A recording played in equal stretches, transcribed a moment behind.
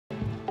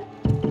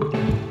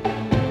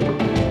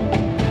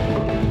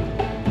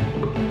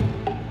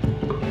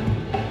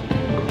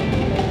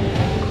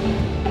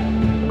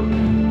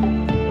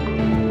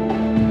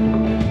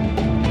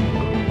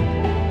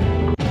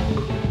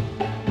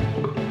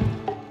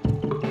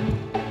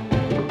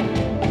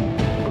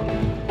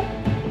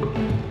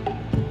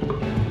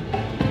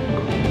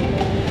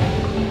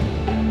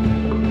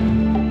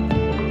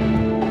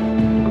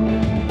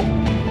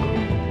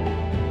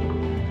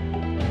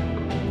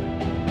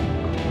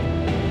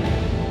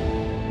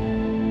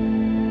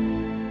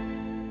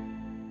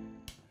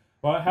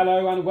Well,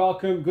 hello and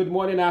welcome. Good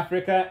morning,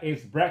 Africa.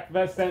 It's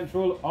Breakfast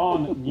Central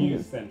on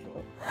News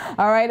Central.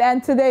 All right,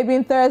 and today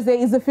being Thursday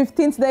is the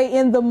 15th day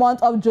in the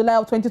month of July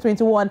of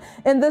 2021.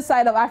 In this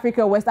side of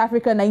Africa, West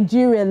Africa,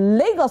 Nigeria,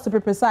 Lagos to be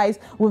precise,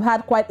 we've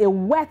had quite a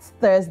wet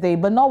Thursday.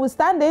 But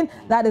notwithstanding,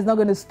 that is not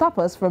going to stop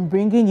us from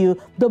bringing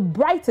you the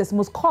brightest,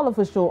 most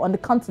colorful show on the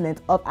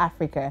continent of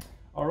Africa.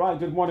 All right,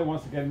 good morning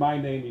once again. My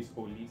name is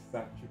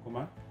Olisa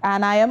Chukuma.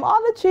 And I am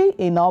Oluchi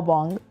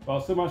Inobong. Well,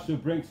 so much to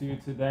bring to you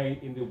today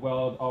in the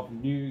world of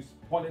news,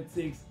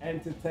 politics,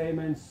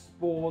 entertainment,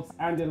 sports,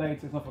 and the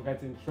latest, not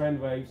forgetting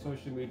trend wave,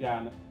 social media,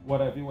 and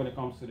whatever when it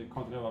comes to the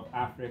continent of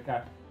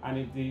Africa and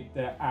indeed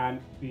and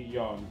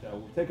beyond.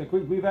 We'll take a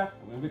quick breather,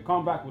 and when we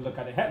come back, we'll look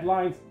at the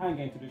headlines and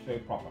get into the show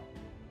proper.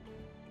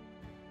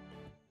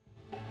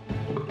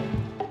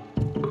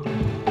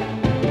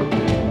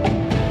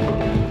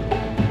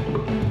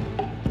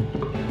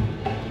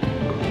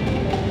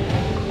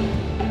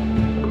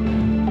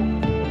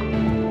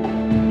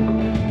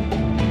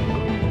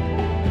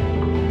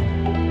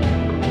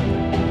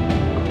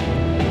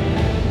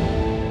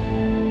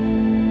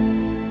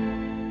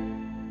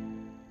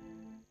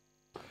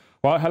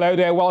 Well, hello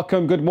there.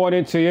 Welcome. Good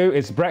morning to you.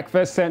 It's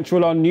Breakfast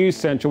Central on News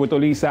Central with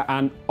Olisa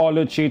and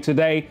Oluchi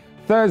today,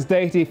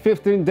 Thursday, the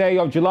 15th day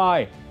of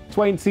July,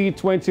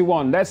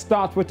 2021. Let's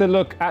start with a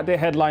look at the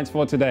headlines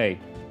for today.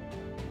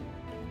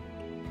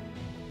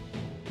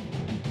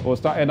 We'll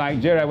start in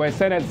Nigeria, where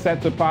Senate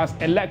set to pass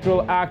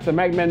Electoral Act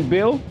Amendment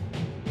Bill.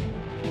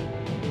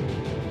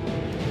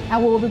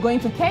 And we will be going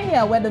to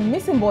Kenya, where the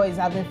missing boys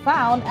have been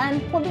found and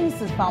police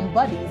has found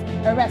bodies,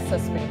 arrest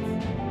suspects.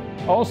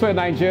 Also in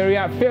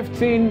Nigeria,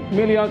 15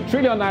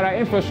 trillion naira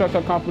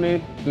infrastructure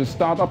company to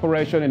start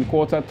operation in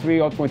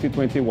Q3 of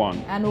 2021.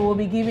 And we will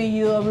be giving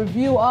you a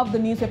review of the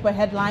newspaper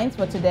headlines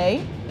for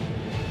today.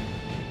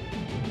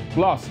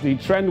 Plus, the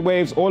trend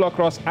waves all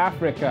across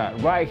Africa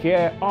right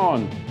here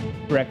on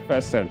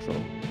Breakfast Central.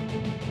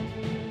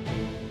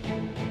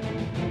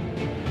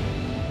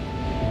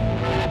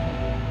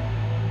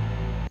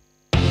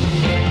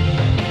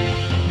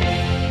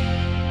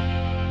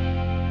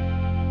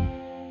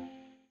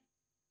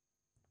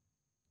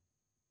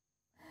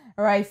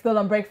 All right, still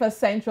on Breakfast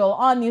Central,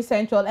 on News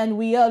Central, and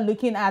we are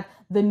looking at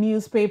the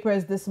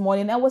newspapers this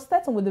morning. And we're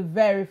starting with the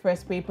very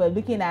first paper,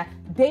 looking at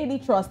Daily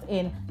Trust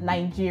in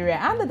Nigeria.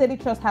 And the Daily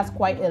Trust has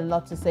quite a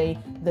lot to say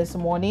this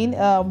morning.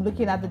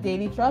 Looking at the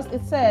Daily Trust,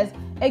 it says,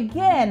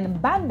 again,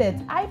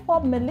 bandits,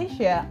 IPOB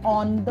militia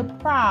on the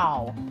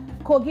prowl.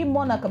 Kogi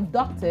monarch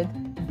abducted,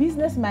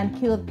 businessman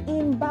killed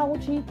in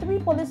Bauchi, 3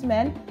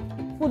 policemen,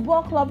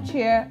 football club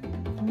chair,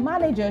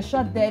 manager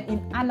shot dead in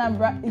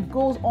Anambra. It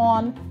goes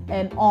on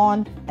and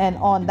on and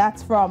on.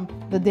 That's from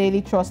the Daily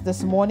Trust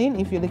this morning.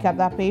 If you look at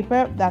that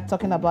paper, that's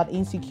talking about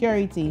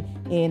insecurity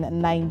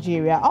in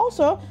Nigeria.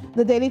 Also,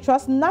 the Daily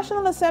Trust,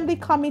 National Assembly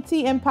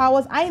Committee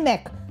empowers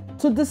INEC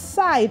to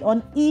decide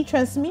on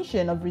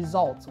e-transmission of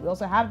results. We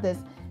also have this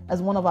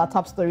as one of our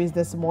top stories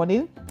this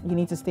morning. You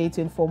need to stay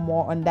tuned for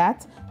more on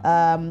that.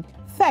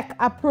 FEC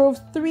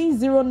approves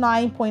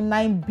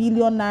 309.9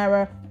 billion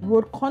naira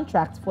road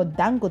contract for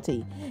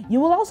Dangote. You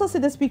will also see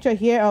this picture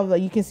here of,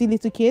 you can see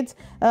little kids.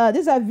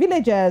 These are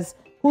villagers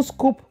who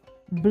scoop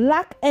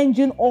black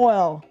engine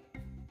oil.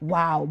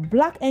 Wow,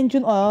 black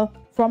engine oil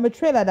from a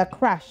trailer that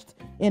crashed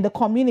in the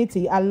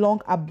community along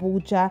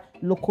Abuja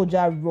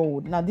Lokoja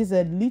Road. Now, these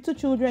are little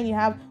children. You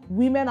have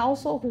women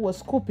also who were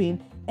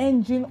scooping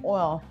engine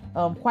oil.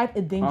 Quite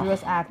a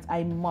dangerous act,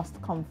 I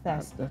must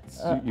confess.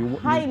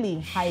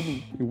 Highly.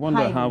 You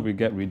wonder highly how we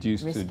get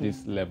reduced risky to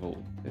this level.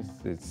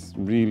 It's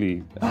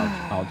really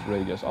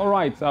outrageous. All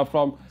right,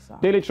 from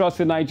Daily Trust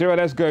in Nigeria,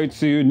 let's go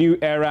to New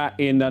Era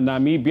in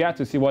Namibia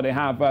to see what they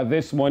have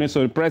this morning.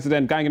 So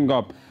President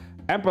Gangingop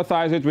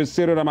empathizes with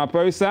Cyril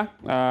Ramaphosa.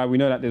 We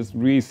know that there's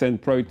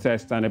recent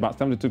protests and about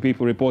 72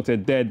 people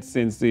reported dead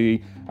since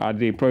the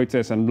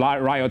protests and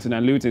rioting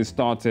and looting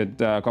started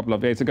a couple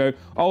of days ago.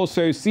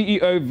 Also,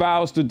 CEO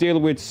vows to deal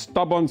with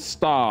stubborn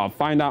staff.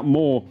 Find out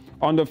more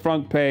on the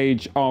front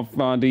page of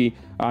the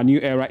New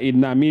Era in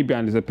Namibia.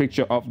 And there's a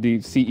picture of the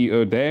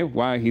CEO there.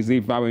 Why is he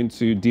vowing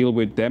to deal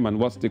with them, and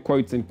what's the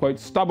quote-unquote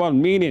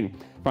stubborn meaning?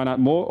 Find out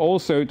more.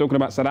 Also, talking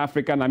about South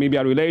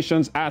Africa-Namibia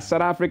relations, as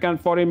South African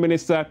Foreign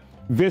Minister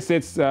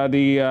visits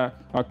the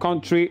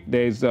country,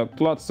 there's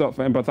lots of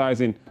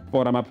empathizing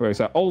for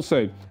Ramaphosa.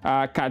 Also,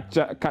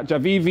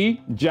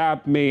 Kajavivi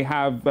jab may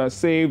have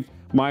saved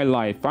my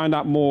life. Find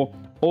out more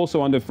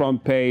also on the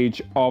front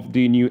page of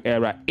the New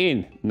Era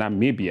in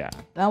Namibia.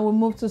 Now we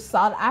move to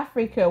South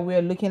Africa.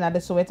 We're looking at the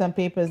Sowetan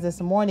papers this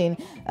morning.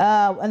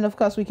 And of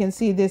course, we can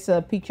see this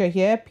picture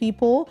here.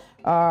 People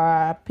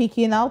are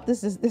peeking out.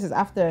 This is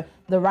after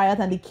the riot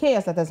and the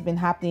chaos that has been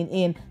happening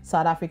in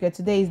South Africa.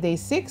 Today is day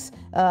 6.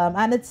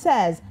 And it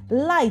says,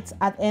 light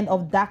at end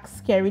of dark,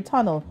 scary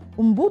tunnel.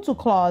 Umbutu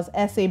claws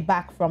essay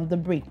back from the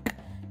brink.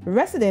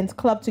 Residents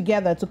club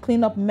together to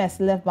clean up mess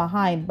left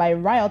behind by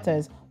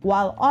rioters,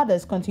 while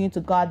others continue to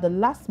guard the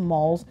last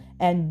malls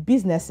and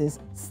businesses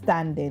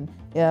standing.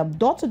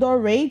 Door-to-door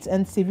raids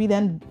and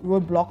civilian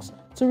roadblocks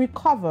to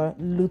recover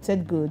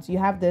looted goods. You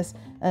have this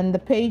on the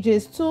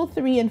pages 2,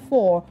 3, and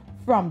 4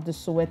 from the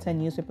Sowetan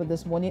newspaper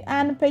this morning.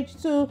 And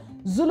page 2,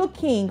 Zulu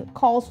King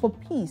calls for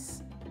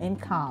peace and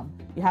calm.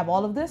 You have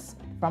all of this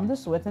from the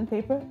Sowetan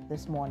paper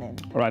this morning.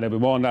 All right, there'll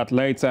be more on that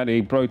later,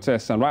 the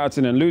protests and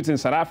rioting and looting in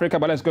South Africa.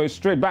 But let's go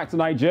straight back to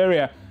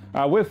Nigeria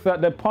with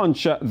the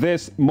Punch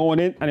this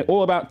morning. And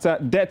all about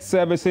debt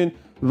servicing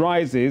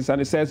rises,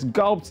 and it says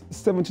gulped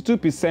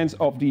 72%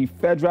 of the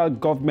federal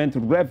government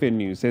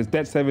revenue. It says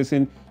debt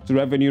servicing to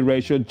revenue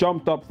ratio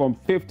jumped up from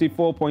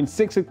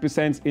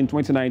 54.66% in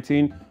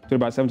 2019 to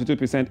about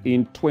 72%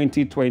 in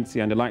 2020.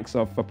 And the likes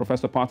of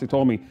Professor Pati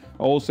Tomi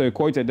also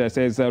quoted that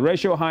says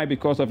ratio high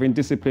because of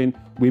indiscipline.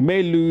 We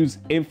may lose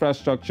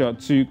infrastructure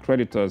to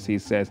creditors, he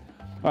says.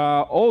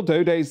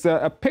 Although there's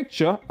a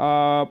picture,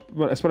 a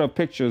spread of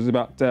pictures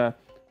about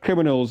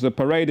criminals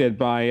paraded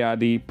by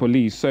the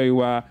police.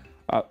 So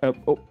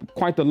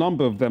quite a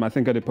number of them, I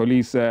think, at the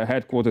police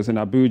headquarters in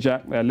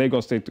Abuja,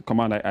 Lagos State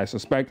Command, I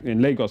suspect,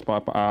 in Lagos,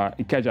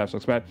 Ikeja, I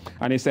suspect.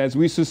 And it says,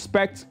 we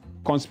suspect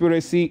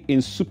conspiracy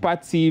in Super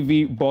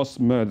TV boss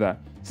murder,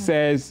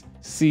 says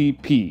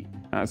CP,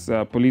 as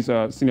a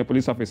senior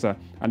police officer.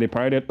 And they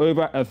paraded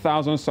over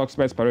 1,000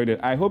 suspects paraded.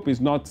 I hope it's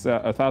not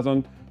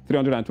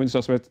 1,320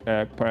 suspects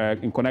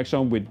in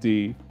connection with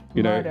the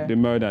the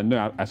murder.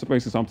 No, I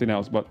suppose it's something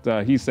else.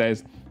 But he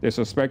says they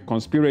suspect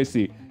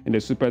conspiracy in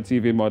the Super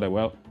TV murder.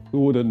 Well,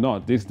 who would have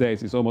not? These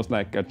days, it's almost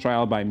like a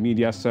trial by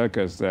media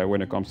circus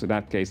when it comes to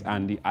that case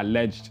and the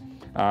alleged,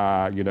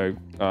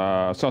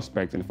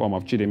 suspect in the form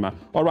of Chidinma.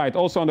 All right.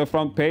 Also on the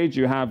front page,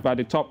 you have at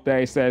the top there,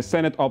 it says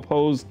Senate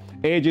upholds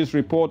Aegis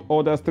report,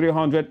 orders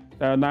 300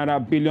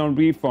 naira billion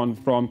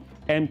refund from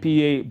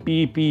NPA,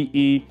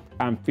 BPE,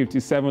 and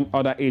 57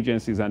 other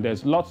agencies. And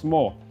there's lots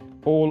more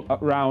all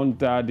around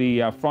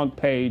the front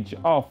page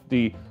of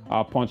the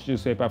Punch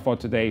newspaper for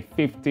today,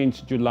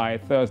 15th July,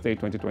 Thursday,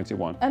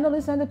 2021. And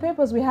listen, in the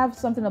papers, we have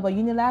something about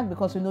Unilag,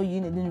 because we know the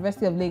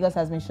University of Lagos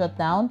has been shut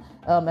down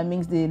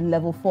amidst the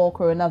level 4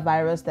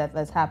 coronavirus that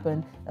has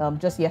happened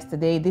just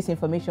yesterday. This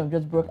information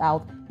just broke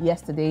out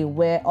yesterday,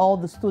 where all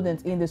the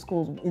students in the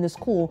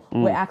school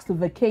were asked to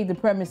vacate the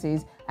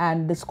premises,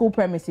 and the school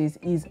premises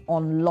is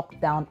on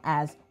lockdown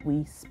as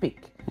we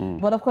speak.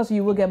 But of course,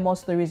 you will get more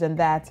stories on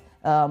that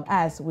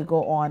as we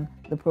go on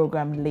the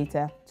program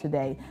later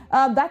today.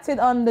 That's it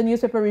on the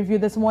newspaper review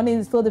this morning.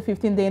 It's still the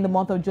 15th day in the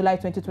month of July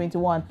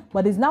 2021,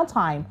 but it's now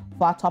time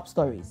for our top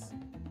stories.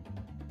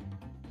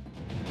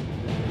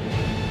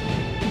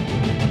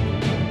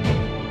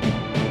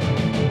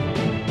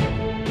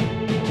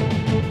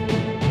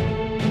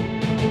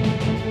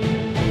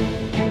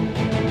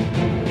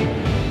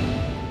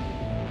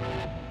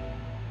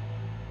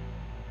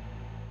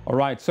 All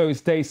right, so it's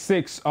day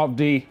 6 of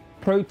the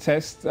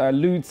protest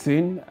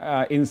looting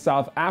in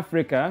South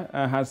Africa.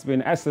 Has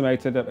been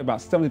estimated that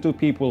about 72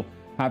 people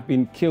have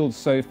been killed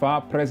so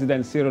far.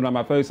 President Cyril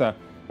Ramaphosa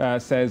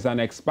says an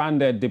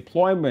expanded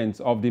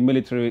deployment of the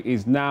military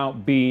is now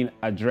being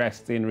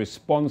addressed in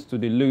response to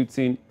the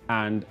looting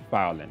and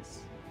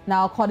violence.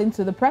 Now, according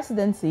to the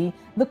presidency,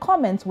 the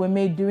comments were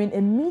made during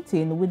a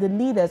meeting with the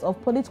leaders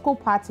of political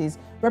parties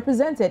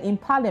represented in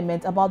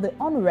parliament about the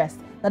unrest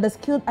that has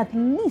killed at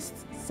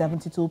least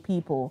 72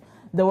 people.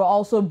 They were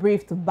also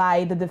briefed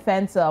by the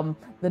defense organization,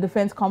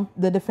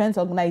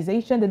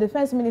 the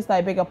defense minister,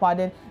 I beg your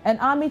pardon, and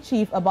army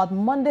chief about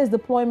Monday's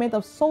deployment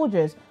of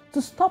soldiers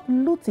to stop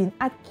looting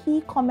at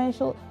key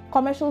commercial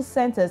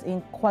centers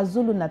in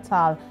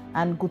KwaZulu-Natal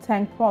and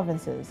Gauteng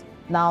provinces.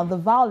 Now, the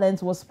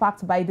violence was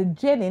sparked by the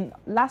jailing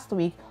last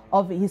week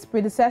of his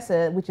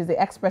predecessor, which is the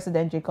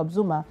ex-president Jacob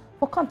Zuma,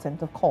 for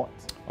contempt of court.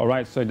 All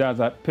right, so that's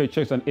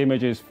pictures and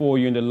images for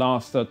you in the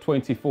last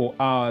 24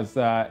 hours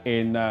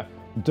in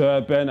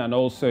Durban and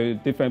also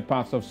different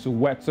parts of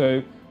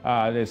Soweto.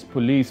 There's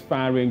police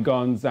firing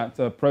guns at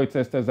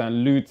protesters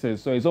and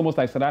looters. So it's almost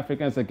like South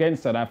Africans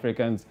against South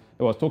Africans.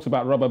 There was talks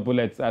about rubber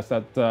bullets, as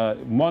at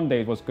Monday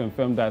it was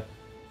confirmed that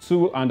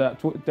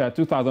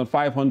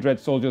 2,500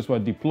 soldiers were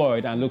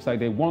deployed, and looks like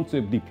they want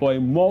to deploy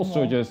more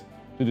soldiers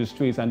to the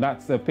streets. And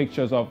that's the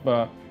pictures of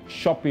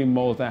shopping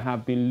malls that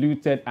have been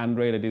looted and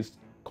raided. It's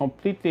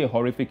completely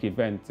horrific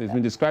event. It's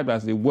been described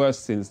as the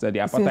worst since the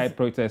apartheid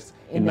protests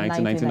in the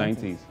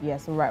 1990s.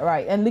 Yes,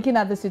 right. And looking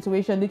at the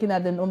situation, looking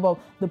at the number of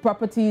the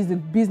properties, the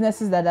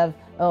businesses that have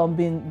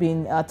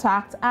been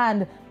attacked,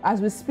 and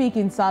as we speak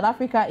in South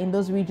Africa, in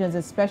those regions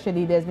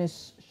especially, there's been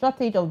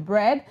shortage of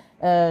bread,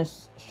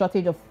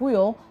 shortage of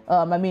fuel.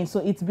 So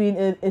it's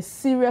been a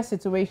serious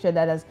situation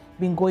that has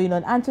been going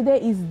on. And today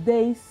is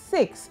day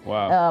 6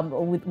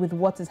 with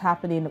what is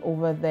happening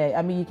over there.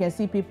 I mean, you can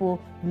see people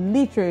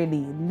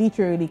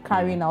literally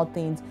carrying out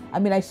things. I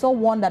mean, I saw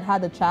one that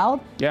had a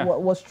child,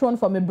 was thrown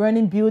from a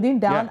burning building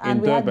down.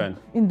 In Durban.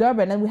 In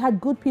Durban. And we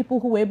had good people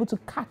who were able to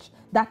catch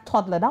that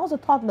toddler. That was a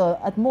toddler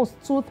at most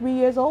 2 or 3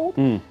 years old.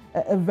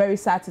 A very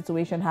sad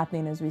situation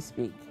happening as we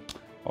speak.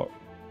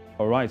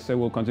 All right, so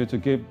we'll continue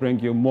to bring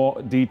you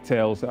more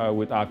details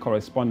with our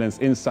correspondents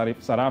in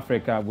South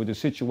Africa with the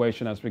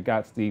situation as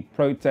regards the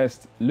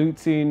protest,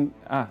 looting,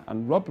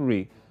 and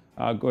robbery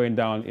going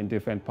down in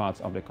different parts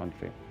of the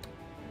country.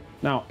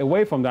 Now,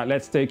 away from that,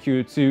 let's take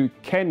you to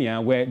Kenya,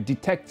 where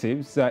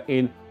detectives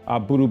in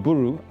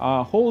Buruburu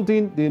are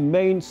holding the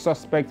main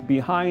suspect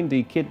behind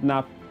the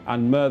kidnap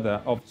and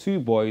murder of 2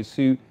 boys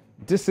who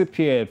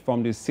disappeared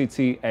from the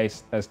city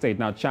estate.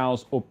 Now,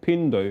 Charles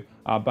Opindo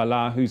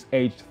Bala, who's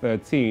aged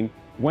 13,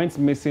 went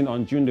missing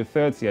on June the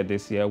 30th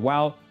this year,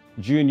 while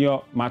Junior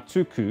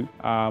Matuku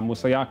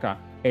Musayaka,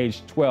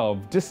 aged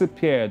 12,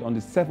 disappeared on the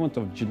 7th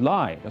of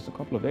July, just a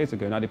couple of days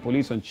ago. Now, the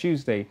police on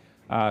Tuesday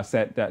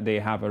said that they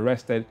have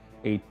arrested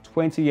a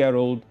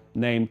 20-year-old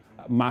named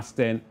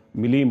Masten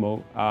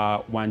Milimo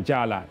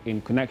Wanjala in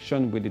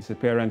connection with the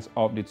disappearance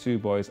of the 2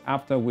 boys,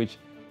 after which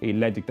he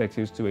led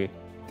detectives to a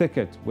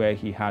thicket where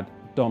he had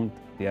dumped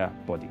their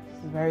bodies.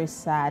 Very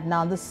sad.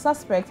 Now, the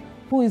suspect,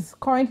 who is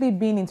currently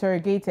being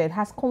interrogated,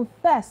 has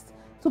confessed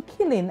to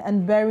killing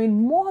and burying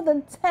more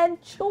than 10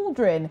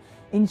 children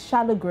in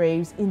shallow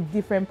graves in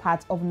different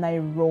parts of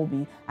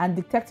Nairobi. And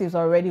detectives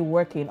are already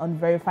working on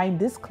verifying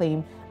this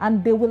claim,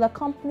 and they will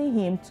accompany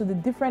him to the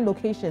different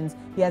locations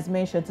he has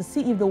mentioned to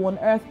see if they will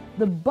unearth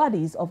the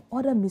bodies of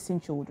other missing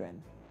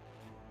children.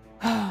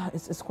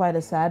 It's quite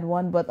a sad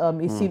one, but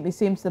it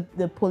seems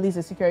the police,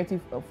 the security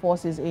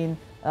forces in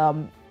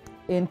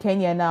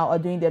Kenya now are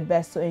doing their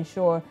best to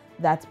ensure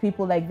that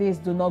people like this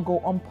do not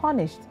go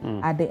unpunished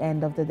at the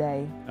end of the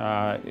day.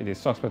 The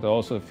suspect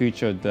also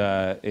featured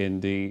in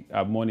the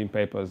morning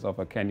papers of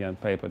a Kenyan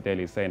paper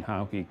daily, saying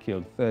how he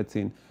killed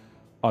 13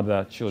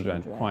 other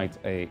children. Quite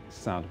a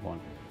sad one.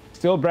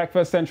 Still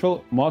Breakfast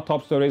Central, more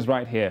top stories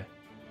right here.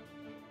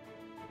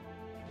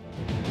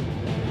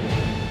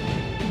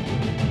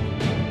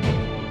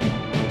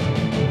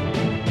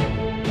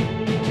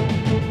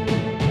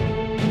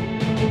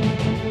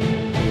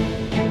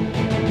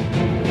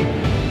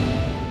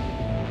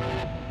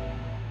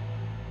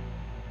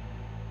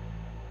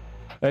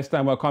 This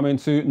time we're coming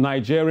to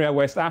Nigeria,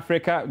 West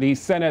Africa. The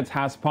Senate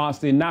has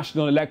passed the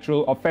National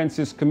Electoral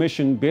Offences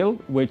Commission bill,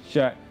 which,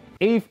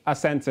 if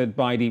assented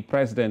by the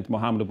President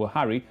Muhammadu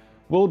Buhari,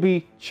 will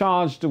be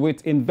charged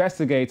with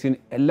investigating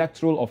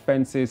electoral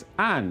offences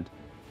and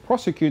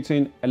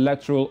prosecuting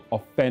electoral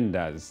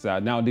offenders.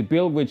 Now, the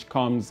bill, which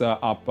comes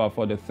up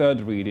for the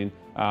 3rd reading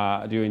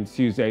during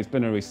Tuesday's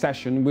plenary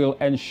session, will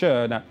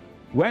ensure that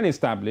when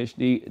established,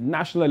 the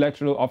National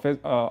Electoral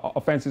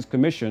Offences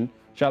Commission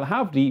shall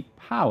have the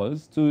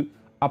powers to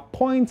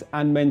appoint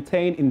and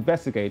maintain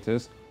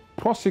investigators,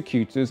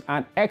 prosecutors,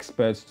 and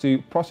experts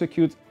to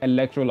prosecute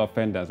electoral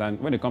offenders. And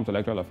when it comes to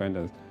electoral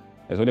offenders,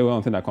 there's only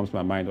one thing that comes to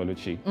my mind,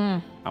 Oluchi.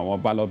 I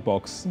want ballot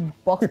box.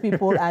 Box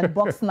people and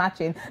box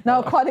snatching.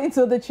 Now, according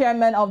to the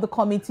chairman of the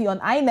committee on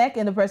INEC,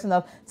 in the person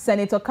of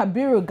Senator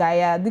Kabiru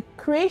Gaya, the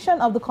creation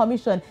of the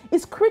commission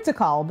is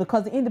critical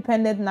because the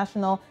Independent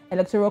National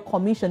Electoral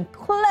Commission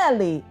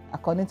clearly,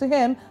 according to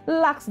him,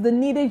 lacks the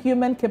needed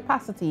human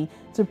capacity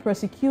to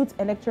prosecute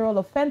electoral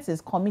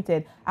offenses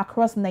committed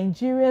across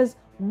Nigeria's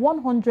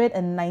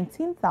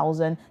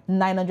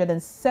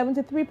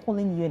 119,973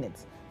 polling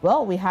units.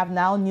 Well, we have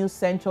now News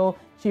Central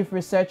Chief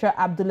Researcher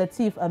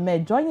Abdulateef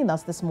Ahmed joining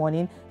us this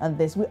morning on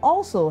this. We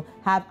also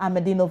have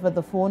Ahmadine over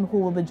the phone, who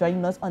will be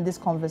joining us on this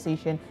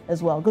conversation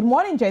as well. Good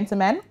morning,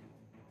 gentlemen.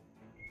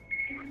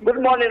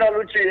 Good morning,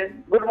 Oluchi.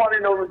 Good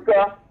morning,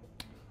 Oluka.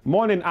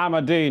 Morning,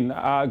 Ahmadine.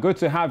 Good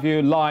to have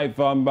you live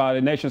from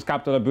the nation's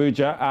capital,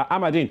 Abuja.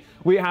 Ahmadine,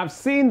 we have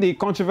seen the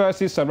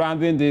controversy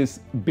surrounding this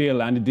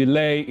bill and the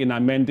delay in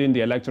amending the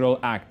Electoral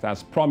Act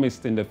as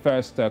promised in the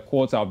first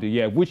quarter of the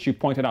year, which you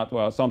pointed out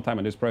sometime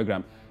in this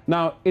program.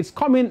 Now, it's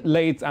coming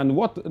late, and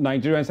what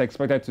Nigerians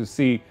expected to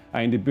see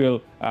in the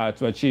bill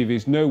to achieve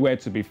is nowhere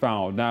to be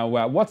found. Now,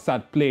 what's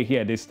at play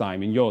here this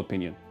time, in your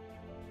opinion?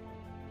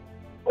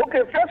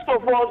 Okay, first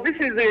of all, this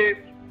is a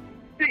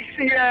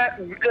 6-year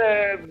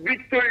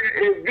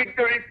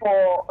victory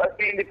for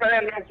the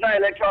Independent National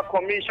Electoral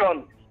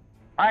Commission,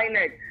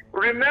 INEC.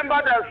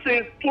 Remember that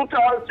since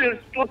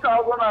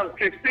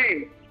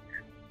 2015,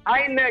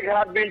 INEC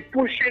had been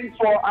pushing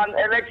for an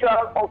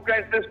Electoral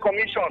Offences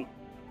Commission.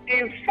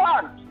 In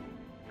fact,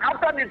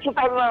 after the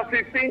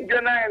 2015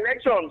 general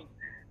elections,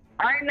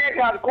 INEC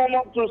had come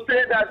up to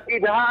say that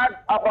it had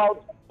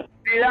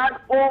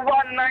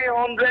over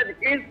 900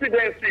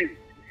 incidences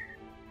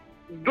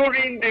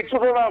during the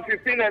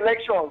 2015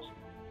 elections,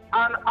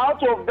 and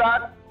out of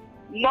that,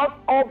 not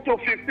up to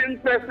 15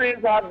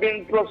 persons have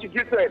been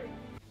prosecuted.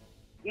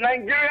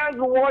 Nigerians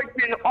watched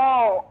in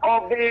awe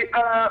of the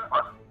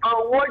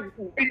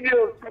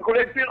videos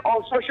circulating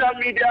on social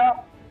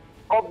media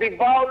of the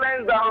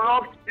violence that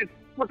rocked the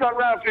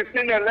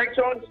 2015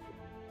 elections.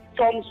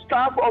 Some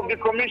staff of the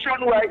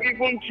commission were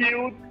even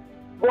killed,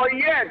 but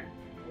yet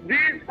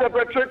these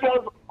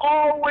perpetrators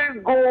always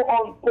go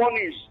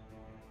unpunished.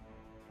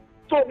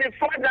 So the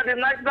fact that the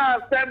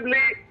National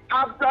Assembly,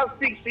 after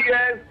 6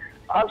 years,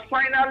 has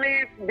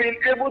finally been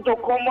able to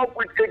come up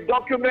with a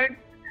document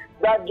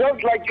that,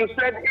 just like you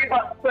said, if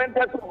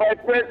assented by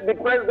the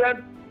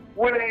President,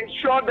 will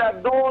ensure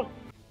that those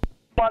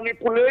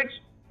manipulates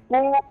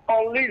who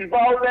unleash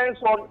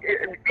violence on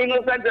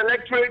innocent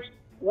electorates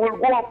will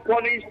go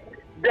unpunished.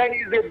 then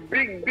it's a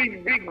big,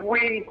 big, big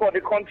win for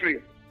the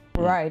country.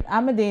 Right.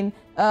 Ahmadine,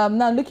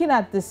 now looking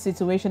at the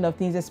situation of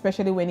things,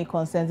 especially when it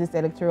concerns this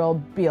electoral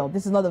bill,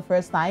 this is not the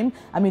first time.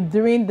 I mean,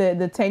 during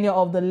the tenure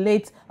of the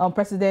late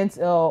President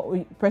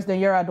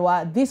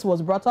Yar'Adua, this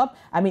was brought up.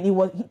 I mean,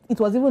 it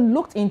was even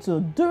looked into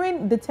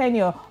during the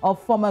tenure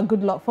of former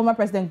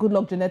President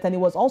Goodluck Jonathan. It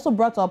was also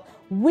brought up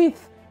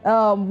with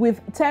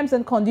terms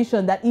and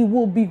conditions that it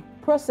will be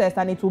processed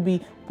and it will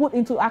be put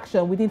into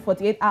action within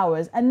 48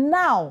 hours. And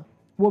now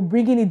we're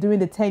bringing it during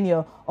the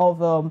tenure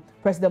of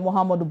President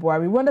Muhammadu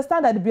Buhari. We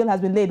understand that the bill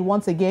has been laid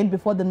once again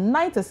before the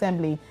 9th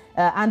Assembly,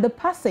 and the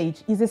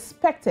passage is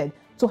expected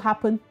to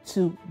happen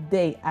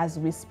today as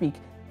we speak.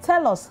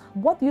 Tell us,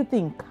 what do you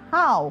think?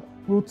 How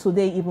will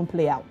today even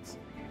play out?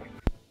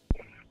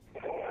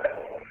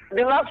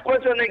 The last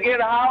question again,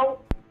 how?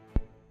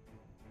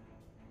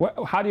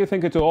 Well, how do you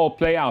think it will all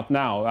play out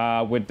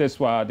now with this,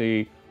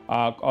 the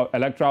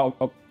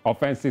Electoral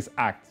Offences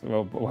Act?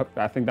 Well,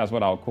 I think that's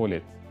what I'll call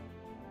it.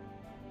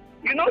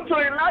 You know, to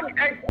a large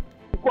extent,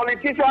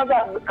 politicians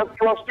have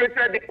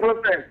frustrated the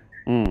process.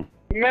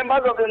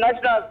 Members of the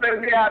National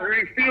Assembly had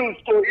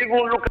refused to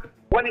even look at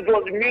when it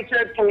was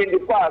muted to in the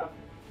past.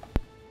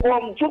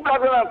 From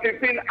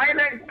 2015,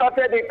 INEC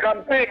started a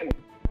campaign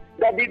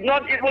that did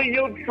not even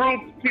yield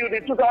fruit till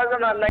the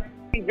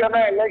 2019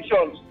 general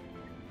elections.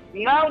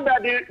 Now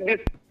that the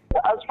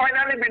has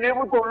finally been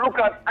able to look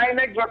at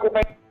INEC's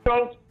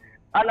recommendations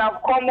and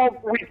have come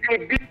up with a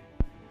big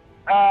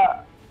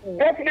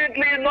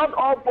definitely not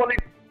all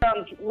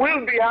politicians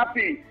will be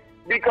happy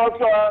because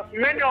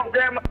many of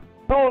them are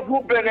those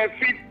who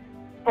benefit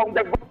from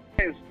the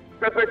violence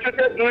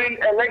perpetrated during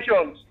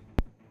elections.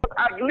 But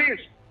at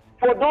least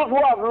for those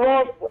who have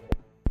lost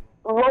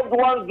loved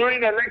ones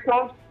during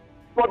elections,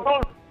 for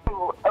those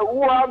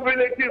who have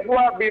relatives who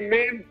have been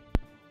maimed,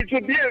 it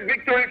should be a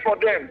victory for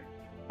them.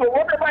 So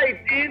whatever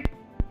it is,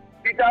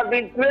 it has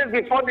been placed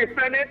before the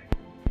Senate.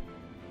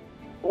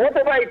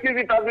 Whatever it is,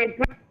 it has been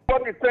placed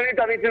the Senate,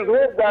 and it is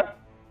hoped that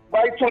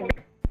by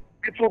today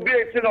it will be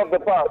a thing of the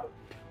past.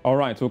 All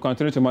right, we'll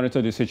continue to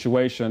monitor the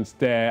situations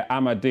there,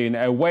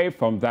 Ahmadine. Away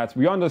from that,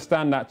 we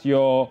understand that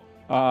you're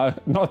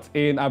not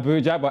in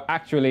Abuja, but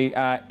actually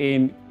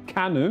in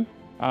Kano,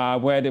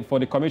 where for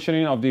the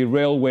commissioning of the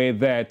railway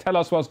there. Tell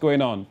us what's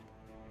going on.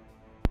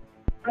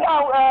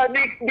 Now,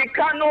 the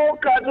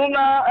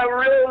Kano-Kaduna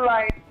rail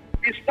line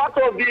is part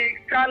of the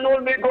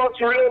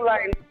Kano-Lagos rail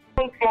line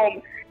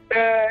from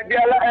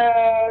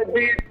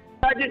the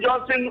Haji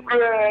Johnson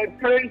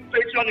train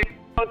station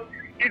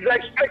is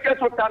expected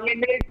to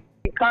terminate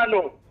in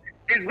Kano.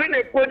 It's been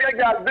a project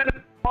that has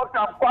been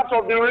part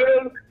of the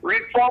rail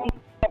reform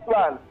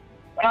plan.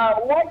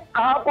 What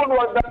happened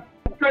was that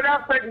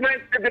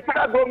the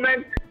federal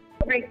government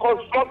has been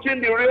constructing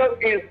the rail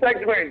in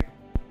segments.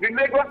 The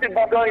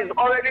Lagos-Ibadan is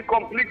already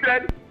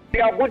completed. The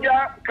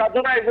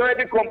Abuja-Kaduna is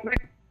already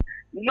completed.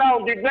 Now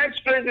the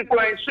next phase is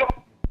to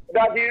ensure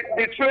that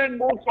the train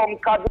moves from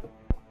Kaduna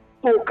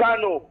to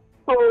Kano.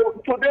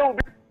 So today will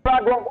be the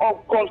flag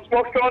of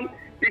construction.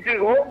 It is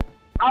hoped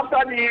after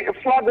the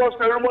flag off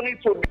ceremony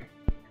today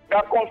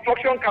that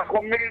construction can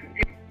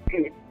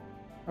commence.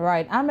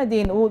 Right,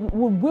 Ahmadine,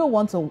 we'll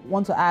want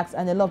to ask,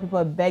 and a lot of people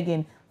are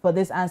begging for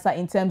this answer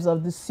in terms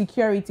of the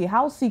security.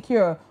 How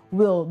secure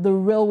will the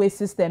railway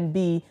system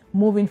be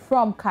moving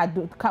from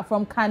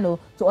Kano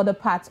to other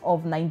parts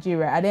of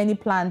Nigeria? Are there any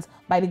plans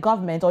by the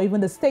government or even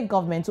the state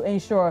government to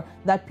ensure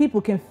that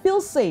people can feel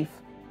safe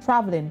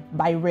traveling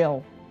by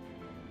rail?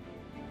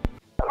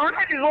 Rail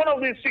is one of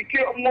the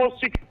most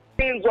secure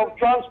means of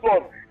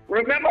transport.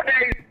 Remember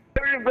that it's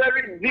very,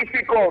 very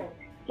difficult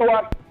to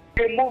have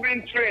a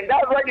moving train.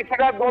 That's why the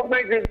federal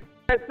government is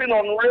investing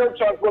on rail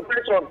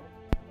transportation,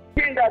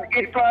 saying that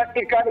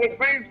it can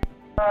increase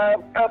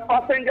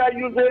passenger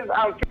users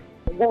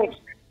and goods.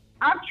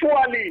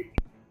 Actually,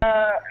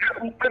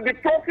 the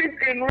profit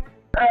in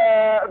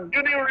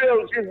building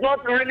rails is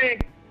not really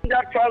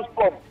that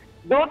transport.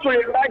 Though to a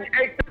large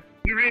extent,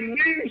 it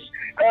relieves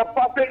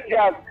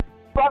passengers.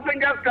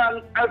 Passengers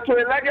can, to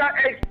a larger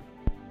extent,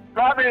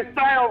 have a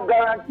sign of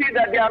guarantee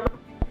that they are not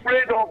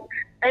afraid of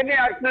any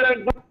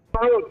accident on the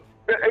road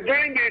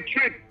during the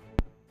trip.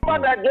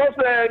 Remember that just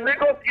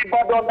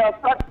Lagos-Ibadan that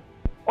started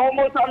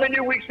almost how many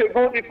weeks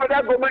ago, the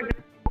federal government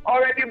is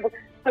already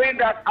saying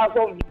that as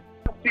of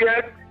this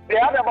year, they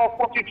had about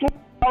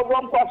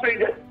 42,000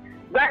 passengers.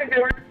 That is a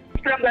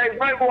system that is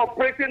not even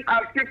operating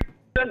at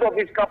 50% of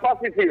its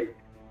capacity.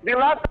 The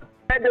last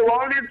time there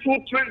were only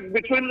 2 trips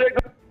between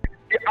Lagos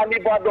and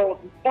Ibadan,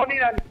 morning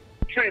and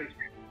trips.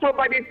 So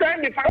by the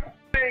time the federal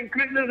government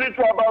increases it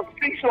to about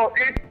 6 or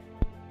 8,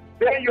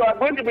 then you are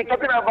going to be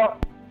talking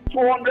about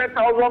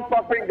 200,000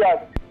 passengers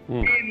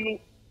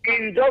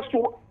in just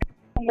 2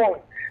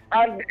 months.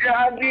 And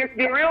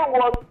the rail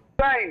was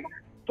designed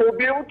to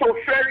be able to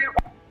ferry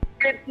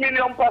 8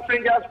 million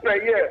passengers per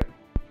year.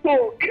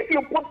 So if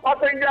you put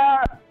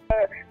passenger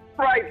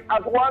price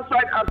at one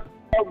side as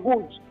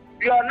goods,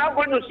 you are now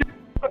going to see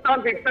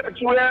certain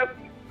effects where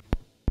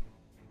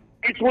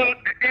it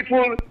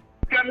will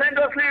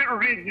tremendously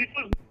reduce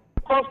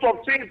cost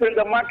of things in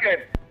the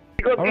market,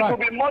 because it will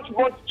be much,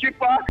 much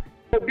cheaper.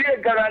 It will be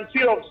a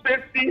guarantee of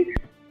safety,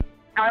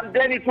 and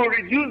then it will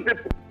reduce the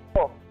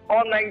pressure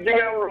on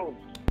Nigerian roads.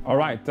 All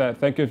right,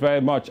 thank you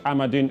very much,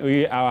 Ahmadine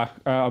Uyi, our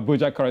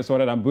Abuja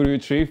correspondent and Buru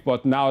Chief,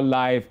 but now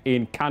live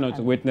in Kano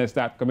to witness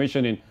that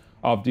commissioning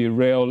of the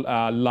rail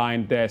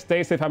line there.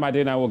 Stay safe,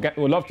 Ahmadine, and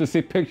we'll love to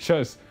see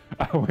pictures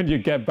when you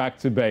get back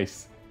to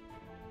base.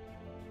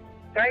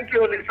 Thank you,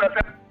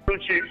 Mr. Buru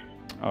Chief.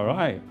 All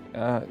right.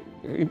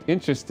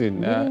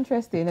 Interesting. Really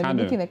interesting. And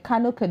we're looking at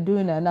Kano,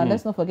 Kaduna. Now,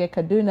 let's not forget,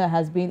 Kaduna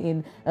has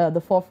been in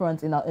the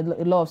forefront in a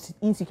lot of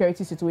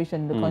insecurity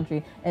situation in the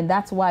country. And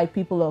that's why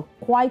people are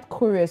quite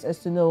curious as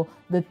to know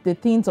the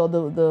things or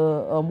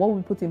the what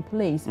we put in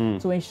place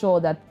to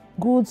ensure that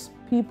goods,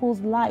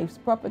 people's lives,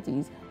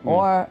 properties,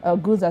 or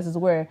goods, as it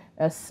were,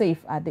 are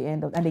safe at the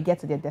end of, and they get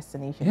to their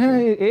destination. Yeah,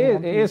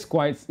 it is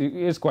quite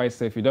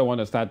safe. You don't want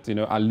to start,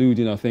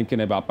 alluding or thinking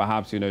about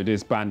perhaps,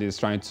 this band is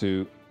trying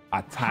to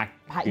attack,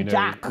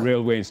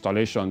 railway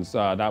installations.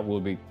 That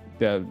will be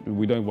there.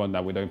 We don't want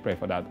that. We don't pray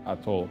for that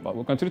at all. But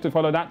we'll continue to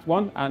follow that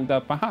one and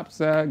perhaps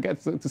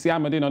get to see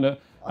Ahmadine on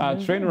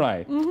a train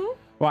ride.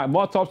 Right,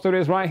 more top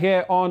stories right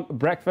here on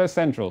Breakfast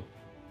Central.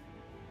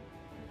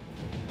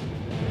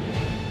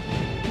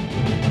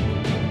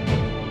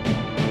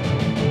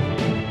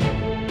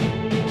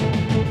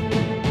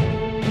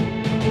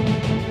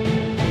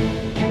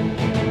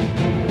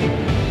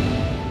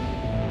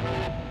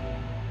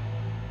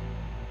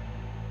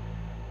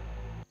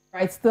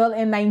 Right, still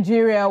in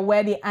Nigeria,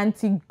 where the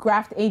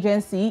anti-graft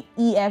agency,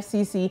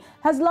 EFCC,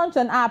 has launched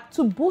an app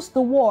to boost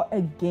the war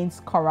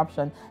against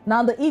corruption.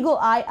 Now, the Eagle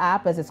Eye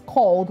app, as it's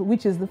called,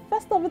 which is the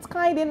first of its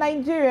kind in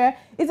Nigeria,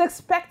 is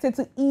expected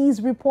to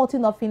ease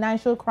reporting of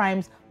financial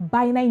crimes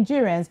by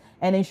Nigerians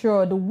and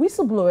ensure the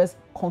whistleblowers'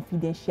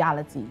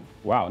 confidentiality.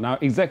 Wow. Now,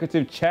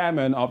 Executive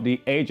Chairman of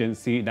the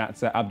agency,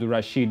 that's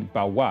Abdurrashid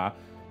Bawa,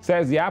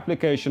 says the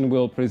application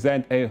will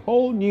present a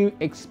whole new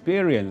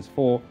experience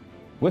for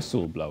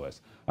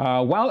whistleblowers.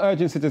 While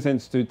urging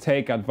citizens to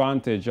take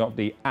advantage of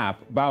the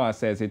app, Bawa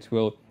says it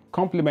will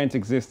complement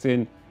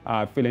existing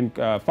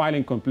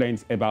filing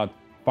complaints about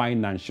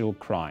financial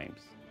crimes.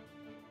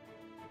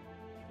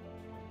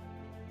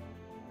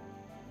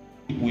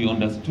 We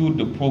understood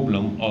the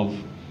problem of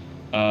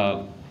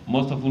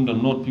most often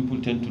than not, people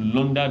tend to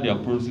launder their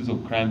process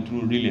of crime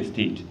through real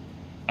estate.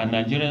 And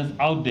Nigerians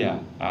out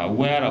there are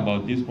aware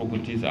about these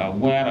properties, are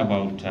aware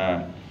about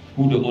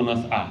who the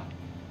owners are.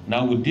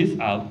 Now with this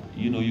app,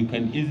 you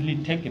can easily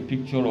take a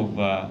picture of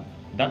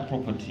that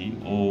property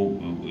or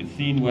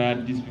seeing where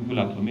these people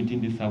are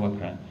committing this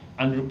cybercrime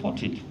and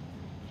report it.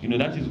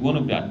 That is one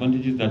of the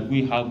advantages that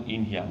we have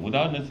in here,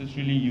 without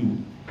necessarily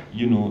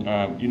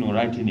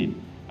writing it.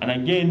 And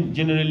again,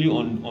 generally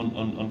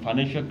on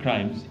financial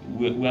crimes,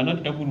 we are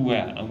not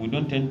everywhere, and we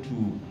don't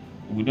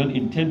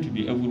intend to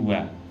be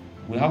everywhere.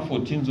 We have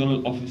 14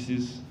 zonal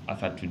offices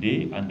as at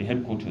today and the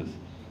headquarters.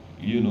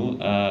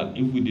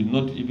 If we did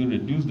not even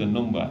reduce the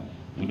number,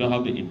 we don't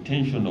have the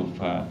intention of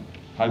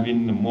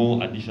having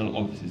more additional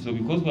offices. So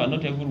because we are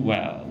not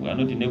everywhere, we are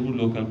not in every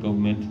local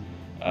government,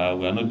 we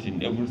are not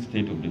in every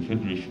state of the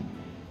federation.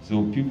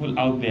 So people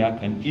out there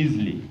can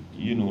easily,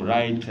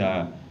 write,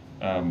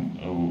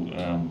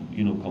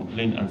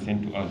 complain and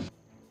send to us.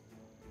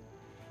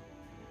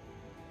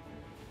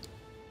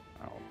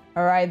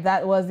 All right,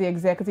 that was the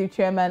executive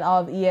chairman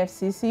of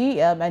EFCC,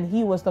 and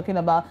he was talking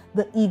about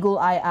the Eagle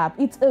Eye app.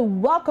 It's a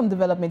welcome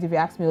development, if you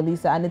ask me,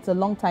 Olisa, and it's a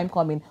long time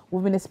coming.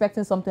 We've been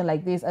expecting something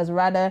like this, as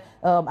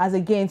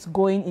against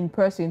going in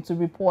person to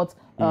report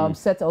or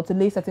to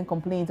lay certain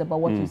complaints about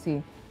what you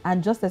see.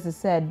 And just as I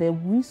said, the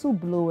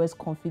whistleblowers'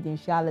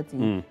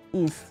 confidentiality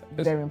is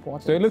very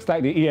important. So it looks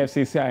like the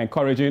EFCC are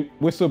encouraging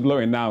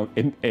whistleblowing now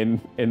in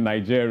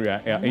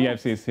Nigeria.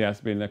 EFCC has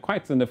been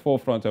quite in the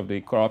forefront of the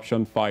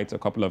corruption fight a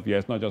couple of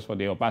years, not just for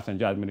the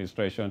Obasanjo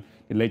administration,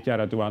 the late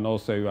Yar'Adua, and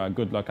also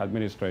Goodluck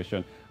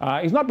administration.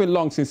 It's not been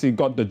long since he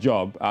got the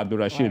job,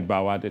 Abdurrashid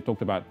Bawa. They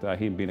talked about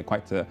him being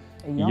quite a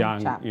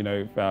young chap.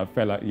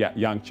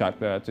 Young chap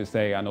to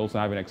say, and also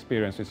having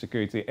experience with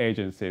security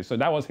agencies. So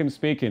that was him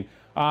speaking.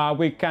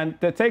 We can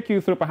take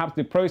you through perhaps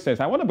the process.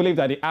 I want to believe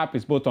that the app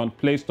is both on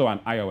Play Store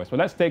and iOS. But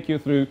let's take you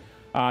through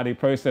the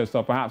process,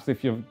 or perhaps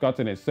if you've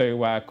gotten it.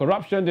 So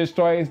corruption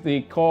destroys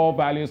the core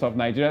values of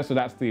Nigeria. So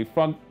that's the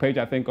front page,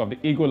 I think, of the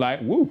Eagle Eye.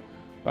 Woo!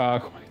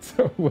 Quite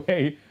a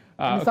way.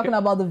 He's talking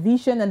about the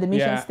vision and the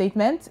mission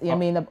statement,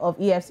 of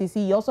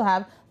EFCC. You also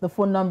have the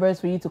phone numbers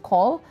for you to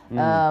call.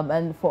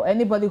 And for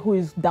anybody who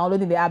is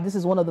downloading the app, this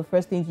is one of the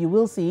first things you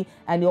will see.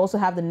 And you also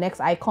have the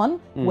next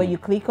icon where you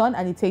click on,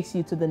 and it takes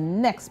you to the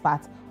next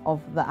part of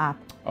the app.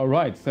 All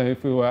right. So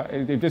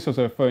if this was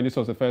a phone, this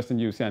was the first thing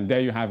you see. And there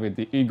you have it,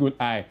 the Eagle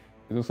Eye.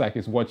 It looks like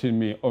it's watching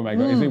me. Oh, my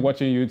God. Is it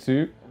watching you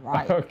too?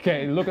 Right.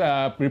 Okay. Look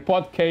at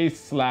report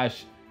case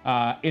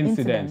 /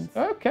 incidents.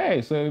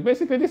 Okay, so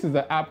basically this is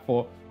the app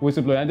for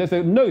whistleblowing, and there's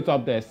a note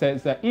up there that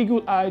says that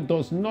Eagle Eye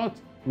does not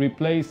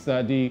replace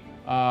the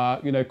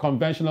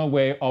conventional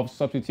way of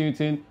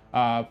substituting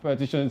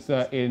petitions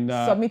in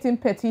submitting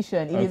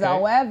petition. It is,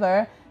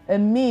 however, a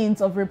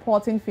means of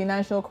reporting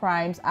financial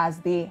crimes as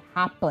they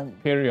happen.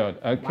 Period.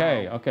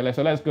 Okay. Wow. Okay.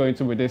 So let's go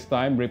into with this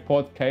time.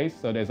 Report case.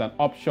 So there's an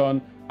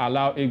option.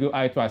 Allow Eagle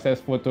Eye to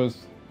access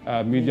photos,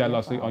 media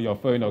lossing on your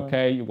phone.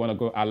 Okay. You want to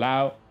go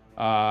allow.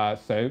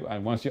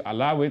 And once you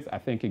allow it, I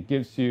think it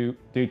gives you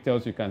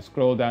details. You can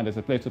scroll down. There's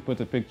a place to put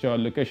a picture,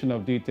 location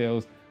of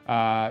details.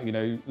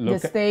 The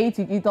state.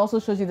 It also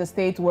shows you the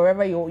state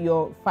wherever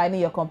you're finding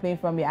your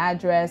complaint from, your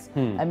address.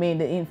 I mean,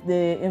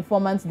 the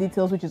informant's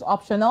details, which is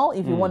optional.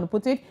 If you want to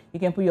put it, you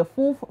can put your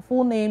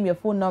full name, your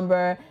phone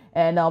number,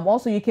 and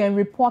also you can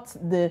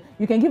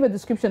you can give a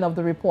description of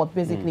the report.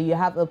 Basically, you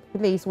have a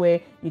place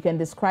where you can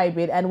describe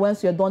it, and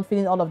once you're done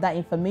filling all of that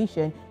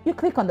information, you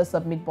click on the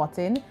submit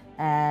button.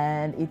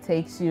 And it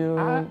takes you...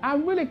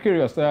 I'm really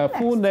curious.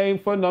 Full name,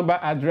 phone number,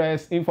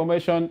 address,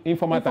 informant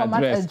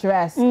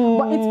address.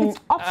 But it's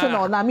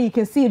optional. I mean, you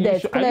can see that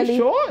it's clearly... Are you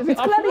sure? Is it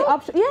clearly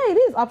optional? Yeah, it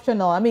is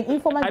optional. I mean,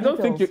 informant details.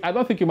 I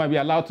don't think you might be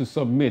allowed to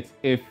submit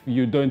if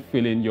you don't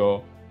fill in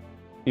your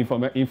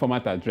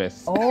informant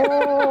address.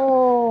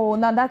 Oh,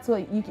 now that's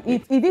what...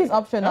 It is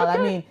optional. Okay.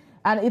 I mean...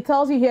 And it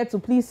tells you here to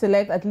please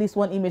select at least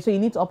one image. So you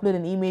need to upload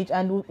an image.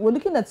 And we're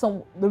looking at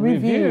the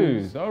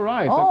reviews. All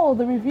right. Oh,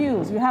 the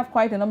reviews. We have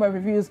quite a number of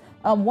reviews.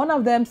 One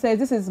of them says,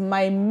 this is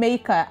my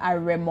maker,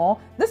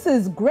 Aremo. This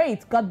is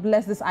great. God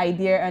bless this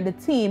idea and the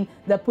team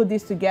that put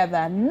this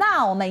together.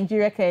 Now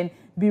Nigeria can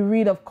be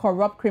rid of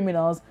corrupt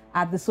criminals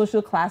at the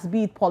social class,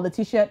 be it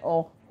politician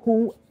or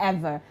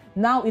whoever.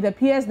 Now it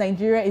appears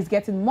Nigeria is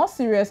getting more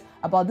serious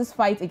about this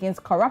fight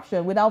against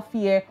corruption without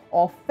fear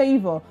or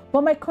favor.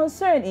 But my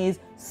concern is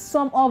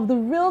some of the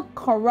real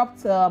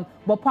corrupt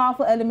but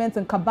powerful elements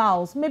and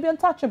cabals may be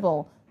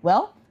untouchable.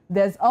 Well,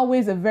 there's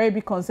always a very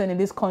big concern in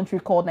this country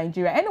called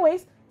Nigeria.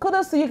 Anyways,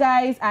 kudos to you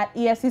guys at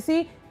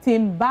EFCC.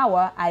 Tim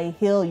Bauer, I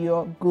hail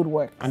your good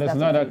work. And there's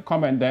another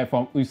comment there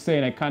from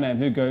Hussein Ekanem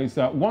who goes,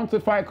 want to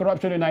fight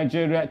corruption in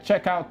Nigeria?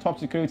 Check out top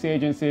security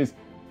agencies.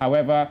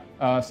 However,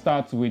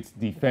 starts with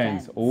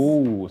defense.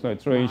 Oh, so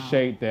throwing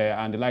shade there.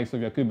 And the likes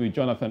of Yakubu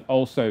Jonathan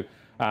also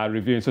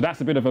reviewing. So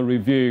that's a bit of a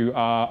review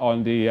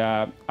on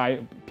the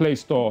Play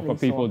Store for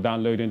people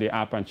downloading the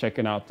app and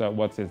checking out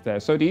what is there.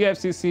 So the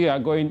EFCC are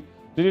going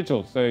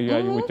digital. So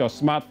with your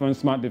smartphone,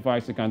 smart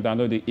device, you can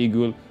download the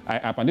Eagle Eye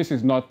app. And this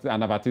is not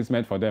an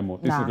advertisement for them.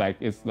 This is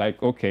it's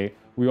like, okay,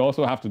 we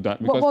also have to do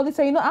because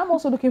but you know, I'm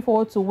also looking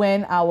forward to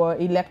when our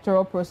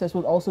electoral process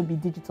will also be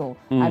digital.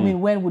 I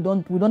mean, when we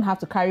don't have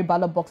to carry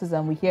ballot boxes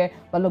and we hear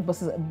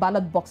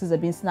ballot boxes are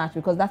being snatched,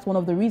 because that's one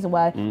of the reasons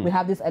why we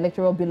have this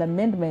electoral bill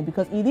amendment,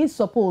 because it is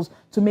supposed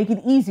to make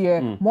it easier,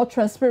 more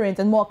transparent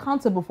and more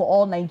accountable for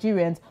all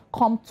Nigerians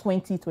come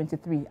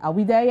 2023. Are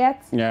we there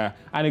yet? Yeah,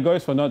 and it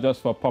goes for not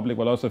just for public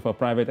but also for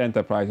private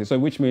enterprises. So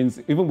which means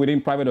even within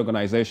private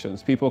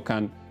organizations, people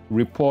can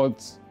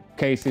report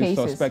cases,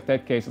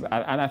 suspected cases.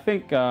 And I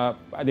think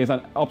there's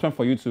an option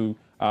for you to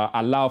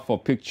allow for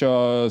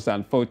pictures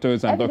and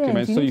photos and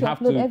documents. So you have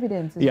to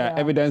evidence.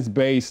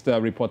 Evidence-based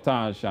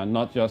reportage and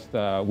not just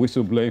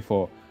whistleblowing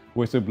for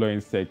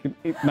whistleblowing's sake.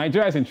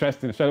 Nigeria is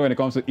interesting, especially when it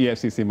comes to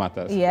EFCC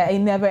matters. Yeah, it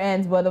never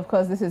ends. But of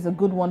course, this is a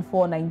good one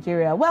for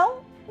Nigeria.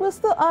 Well, we're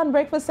still on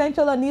Breakfast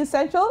Central on News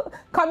Central.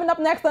 Coming up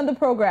next on the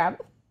program.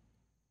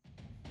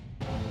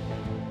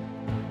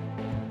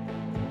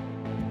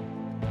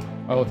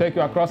 I will take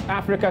you across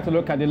Africa to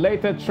look at the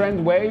latest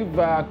trend wave,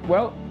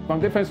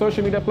 from different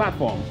social media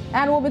platforms.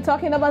 And we'll be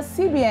talking about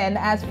CBN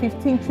as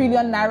 15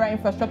 trillion naira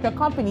infrastructure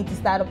company to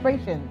start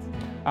operations.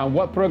 And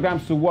what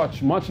programs to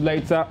watch much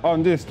later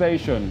on this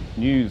station.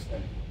 News.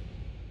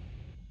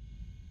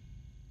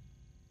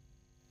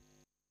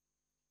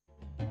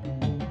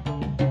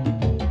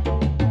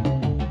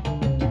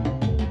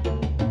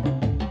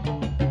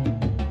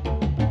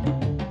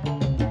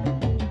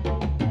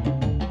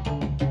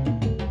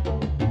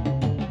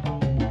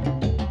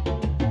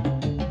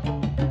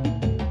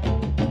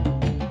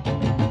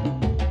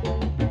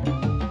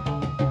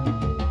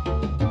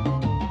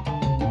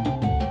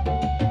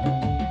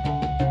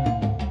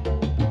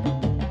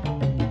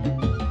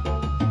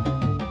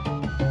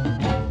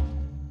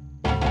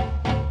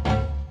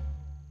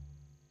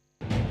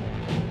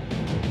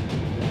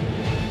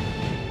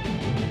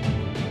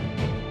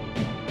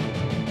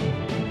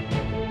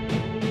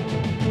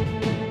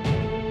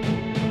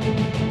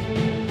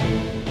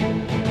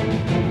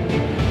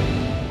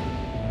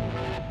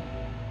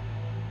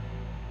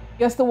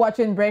 You're still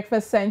watching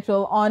Breakfast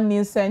Central on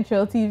News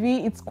Central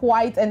TV. It's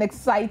quite an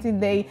exciting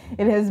day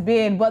it has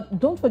been, but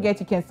don't forget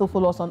you can still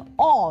follow us on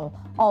all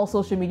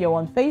social media,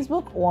 on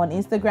Facebook or on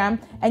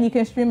Instagram, and you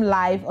can stream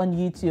live on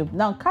YouTube.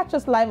 Now catch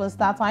us live on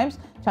Star Times,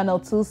 channel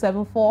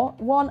 274,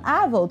 we're on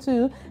Avo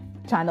too,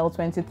 channel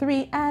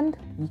 23, and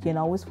you can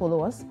always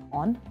follow us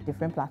on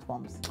different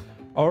platforms.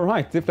 All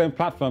right, different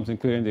platforms,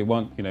 including the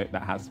one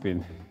that has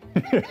been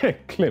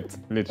clipped,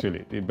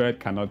 literally. The bird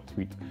cannot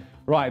tweet.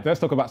 Right, let's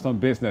talk about some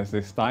business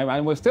this time.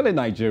 And we're still in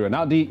Nigeria.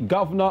 Now, the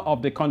governor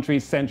of the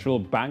country's central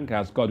bank,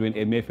 as Godwin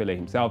Emefiele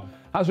himself,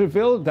 has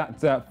revealed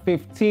that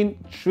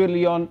 15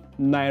 trillion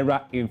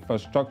naira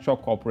infrastructure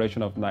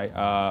corporation of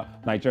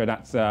Nigeria,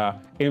 that's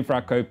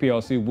Infraco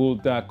PLC, will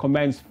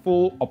commence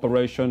full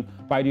operation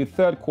by the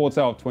third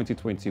quarter of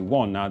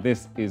 2021. Now,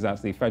 this is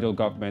as the federal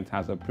government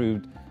has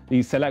approved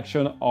the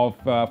selection of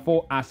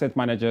 4 asset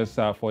managers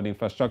for the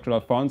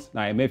infrastructural funds.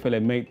 Now,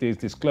 Emefiele made this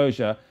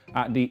disclosure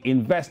at the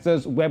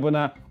investors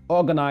webinar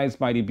organized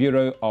by the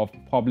Bureau of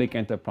Public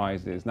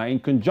Enterprises. Now,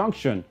 in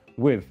conjunction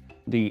with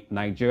the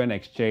Nigerian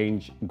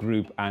Exchange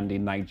Group and the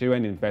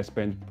Nigerian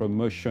Investment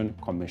Promotion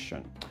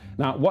Commission.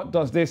 Now, what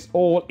does this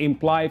all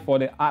imply for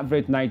the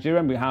average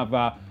Nigerian? We have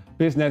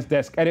Business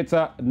Desk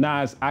Editor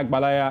Naz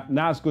Agbalaya.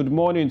 Naz, good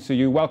morning to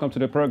you. Welcome to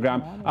the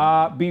program.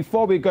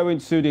 Before we go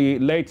into the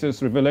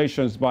latest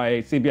revelations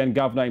by CBN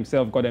Governor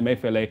himself, Godwin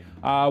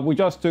Emefiele, we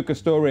just took a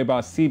story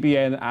about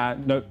CBN,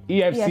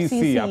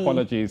 EFCC,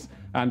 apologies,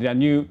 and their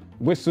new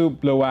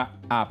whistleblower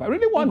app. I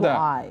really wonder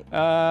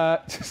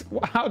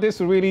how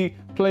this will really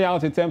play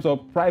out in terms of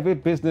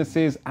private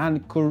businesses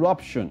and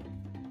corruption.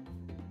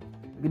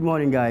 Good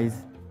morning,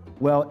 guys.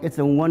 Well, it's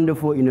a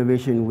wonderful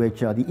innovation which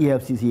the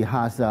EFCC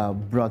has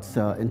brought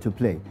into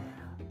play.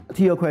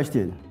 To your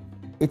question,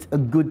 it's a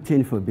good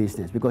thing for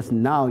business because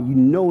now you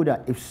know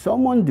that if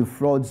someone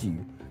defrauds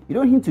you, you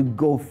don't need to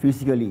go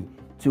physically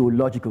to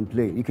lodge a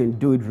complaint. You can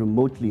do it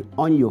remotely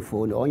on your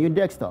phone or on your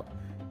desktop.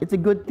 It's a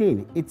good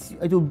thing.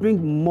 It will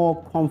bring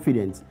more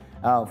confidence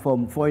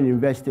from foreign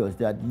investors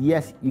that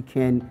yes, you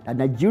can.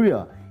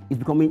 Nigeria is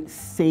becoming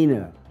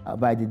saner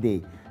by the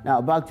day. Now,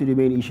 back to the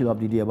main issue of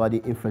the day about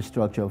the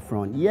infrastructure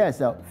front.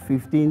 Yes,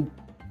 15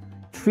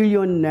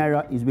 trillion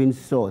naira is being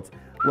sought.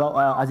 Well,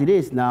 as it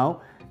is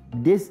now,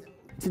 did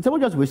someone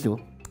just whistle?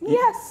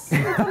 Yes,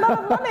 it's a lot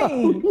of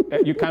money.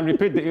 You can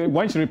repeat,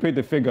 once you repeat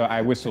the figure,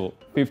 I whistle.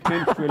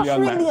 15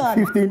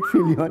 trillion. 15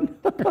 trillion.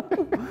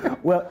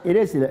 Well, it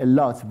is a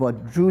lot,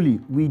 but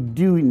truly, we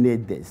do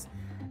need this.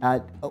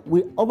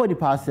 Over the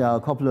past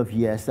couple of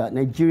years,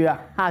 Nigeria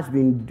has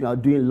been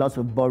doing lots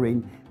of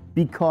borrowing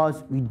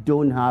because we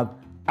don't have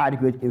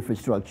adequate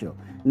infrastructure.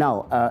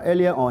 Now,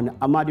 earlier on,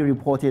 Amadi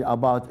reported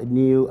about a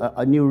new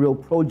rail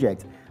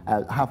project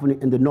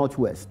happening in the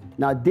Northwest.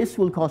 Now, this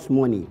will cost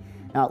money.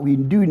 Now, we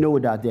do know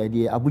that the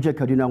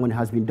Abuja-Kaduna one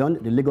has been done,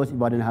 the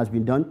Lagos-Ibadan has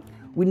been done.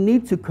 We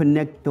need to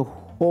connect the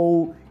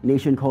whole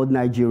nation called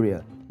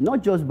Nigeria,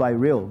 not just by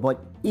rail,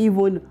 but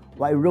even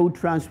by road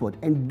transport.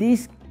 And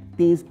these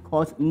things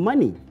cost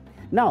money.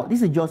 Now,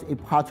 this is just a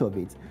part of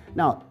it.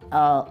 Now,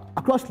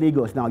 across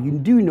Lagos now, you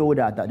do know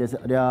that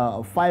there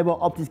are fiber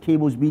optic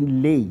cables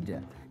being laid.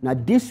 Now,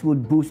 this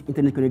would boost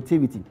internet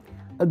connectivity.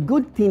 A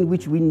good thing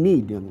which we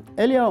need.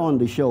 Earlier on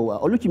the show,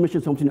 Oluchi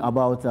mentioned something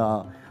about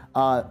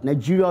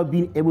Nigeria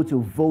being able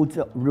to vote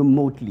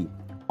remotely.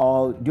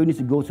 Or do you need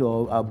to go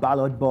to a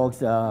ballot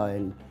box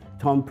and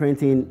thumb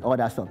printing, all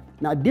that stuff.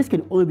 Now, this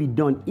can only be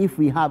done if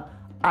we have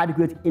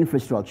adequate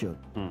infrastructure.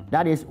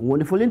 That is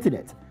wonderful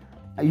internet.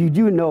 You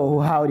do know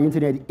how the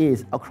internet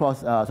is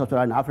across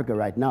sub-Saharan Africa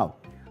right now.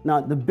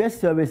 Now, the best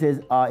services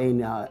are in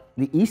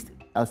the East,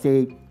 I'll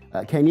say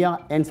Kenya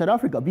and South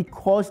Africa,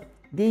 because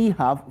they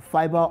have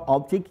fiber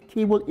optic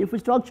cable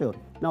infrastructure.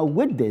 Now,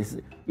 with this,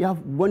 you have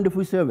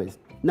wonderful service.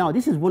 Now,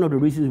 this is one of the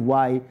reasons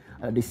why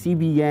the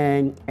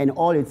CBN and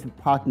all its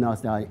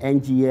partners,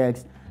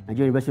 NGX,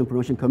 Nigerian Investment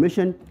Promotion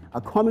Commission,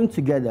 are coming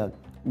together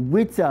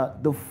with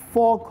the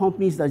 4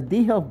 companies that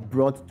they have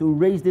brought to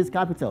raise this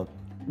capital.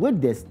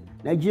 With this,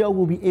 Nigeria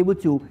will be able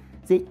to,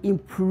 say,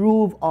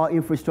 improve our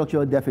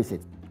infrastructural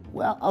deficit.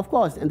 Well, of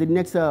course, in the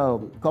next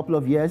couple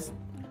of years,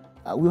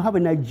 we'll have a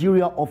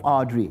Nigeria of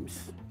our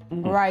dreams.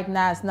 Right,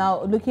 Naz.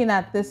 Now, looking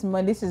at this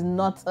money, this is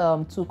not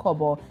 2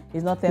 kobo,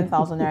 it's not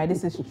 10,000 naira,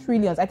 this is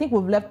trillions. I think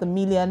we've left the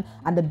million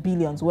and the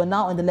billions. We're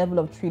now on the level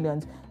of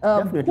trillions.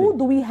 Who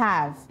do we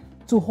have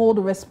to hold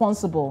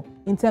responsible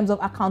in terms of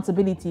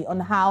accountability on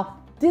how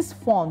these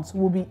funds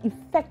will be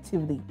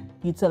effectively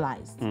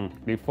utilized?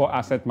 The 4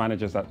 asset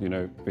managers that,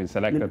 been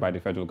selected by the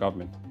federal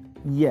government.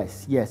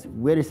 Yes.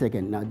 Wait a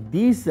second. Now,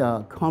 these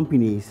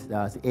companies,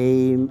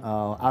 AIM,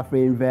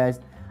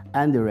 AfroInvest,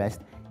 and the rest,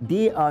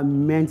 they are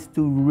meant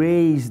to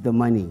raise the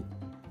money.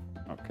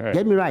 Okay.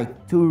 Get me right,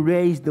 to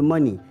raise the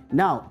money.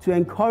 Now, to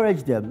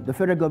encourage them, the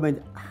federal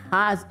government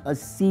has a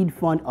seed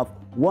fund of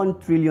 1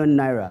 trillion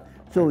naira.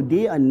 So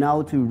they are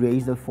now to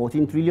raise the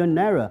 14 trillion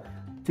naira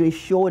to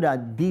ensure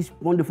that these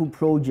wonderful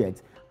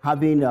projects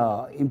having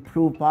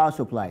improved power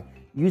supply,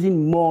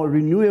 using more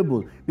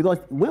renewable, because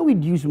when we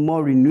use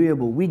more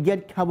renewable, we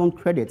get carbon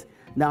credits.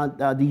 Now,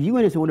 the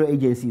UN and other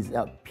agencies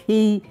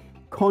pay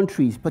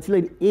countries,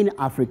 particularly in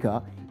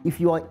Africa, if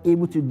you are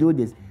able to do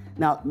this.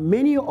 Now,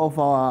 many of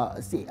our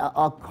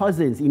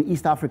cousins in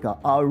East Africa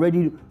are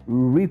already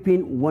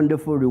reaping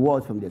wonderful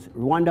rewards from this.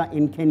 Rwanda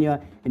and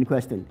Kenya in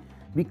question.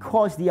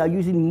 Because they are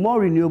using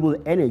more renewable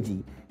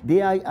energy,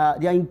 they are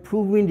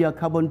improving their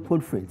carbon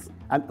footprints.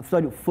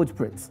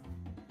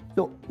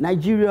 So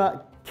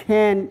Nigeria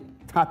can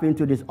tap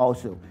into this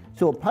also.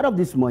 So part of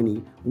this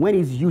money, when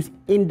it's used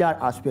in that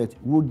aspect,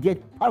 we'll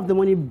get part of the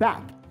money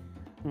back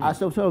as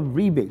some sort of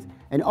rebate.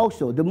 And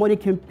also, the money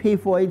can pay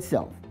for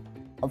itself.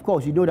 Of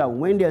course, you know that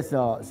when there's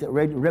a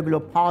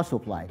regular power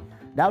supply,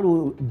 that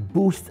will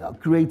boost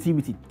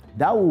creativity.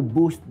 That will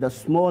boost the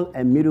small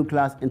and middle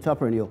class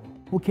entrepreneur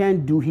who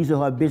can do his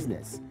or her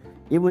business,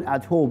 even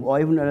at home or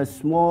even at a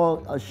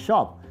small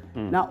shop.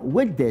 Now,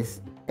 with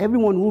this,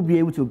 everyone will be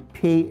able to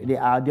pay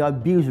their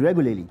bills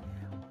regularly.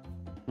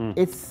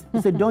 It's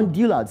a done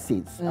deal, I'd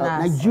say.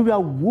 Nigeria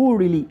will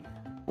really...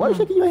 Why are you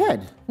shaking your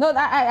head? No,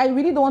 I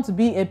really don't want to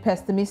be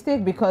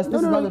pessimistic, because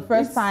this is not the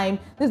first time.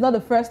 This is not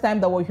the first time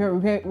that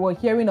we're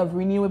hearing of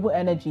renewable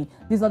energy.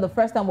 This is not the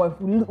first time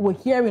we're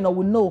hearing or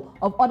we know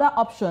of other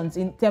options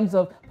in terms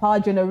of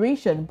power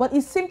generation. But we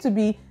seem to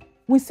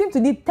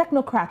need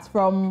technocrats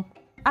from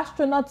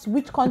astronauts,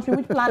 which country,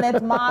 which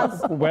planet,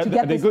 Mars, to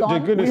get this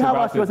done. We have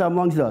astronauts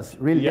amongst us,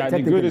 really. Yeah,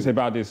 the good is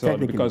about this,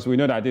 because we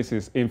know that this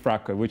is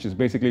InfraCo, which is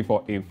basically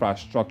for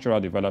infrastructural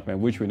development,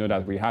 which we know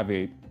that we have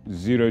a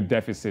zero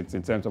deficit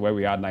in terms of where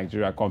we are in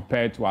Nigeria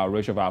compared to our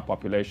ratio of our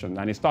population.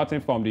 And it's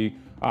starting from the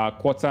third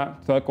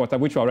quarter,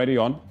 which we're already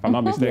on, if I'm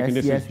not mistaken.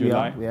 This is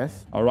July.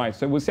 Yes. All right,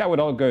 so we'll see how it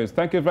all goes.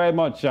 Thank you very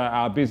much,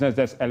 our business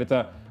desk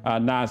editor,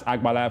 Naz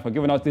Agbalaya, for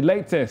giving us the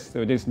latest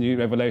with this new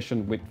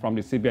revelation from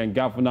the CBN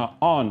governor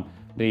on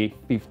the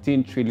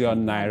 15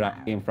 trillion naira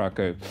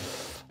InfraCo.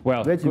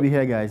 Well, great to be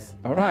here, guys.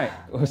 All right,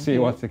 we'll see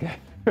you once again.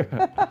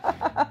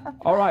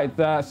 All right,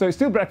 so it's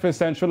still Breakfast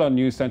Central on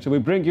News Central. We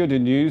bring you the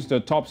news, the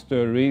top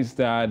stories,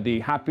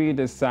 the happy,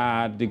 the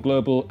sad, the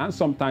global, and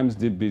sometimes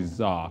the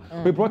bizarre.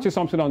 We brought you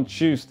something on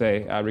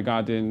Tuesday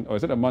regarding, or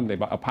is it a Monday,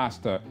 but a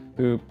pastor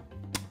who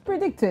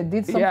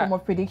did some form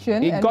of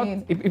prediction. He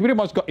pretty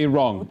much got it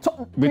wrong.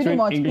 Pretty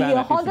much. He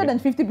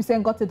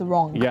 150% got it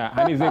wrong. Yeah,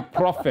 and he's a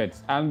prophet.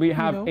 And we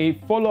have a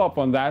follow-up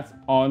on that,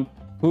 on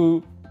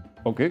who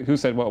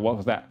said what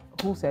was that?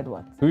 Who said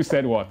what? Who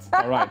said what?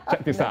 All right,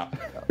 check this out.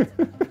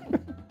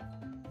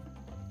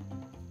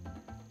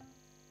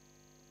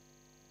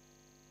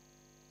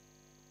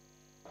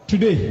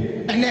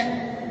 Today,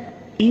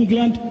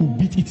 England will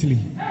beat Italy.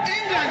 England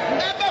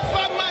never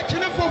fought match.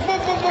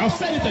 I'll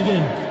say it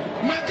again.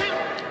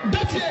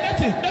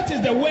 That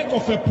is the work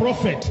of a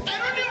prophet.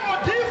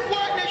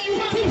 You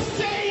keep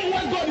saying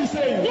what God is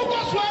saying.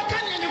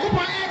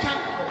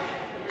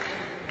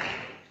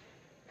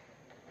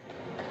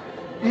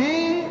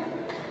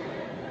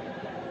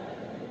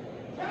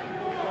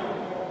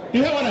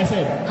 You hear what I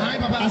said?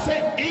 I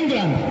said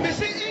England.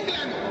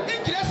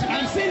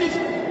 I'm saying it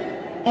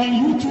on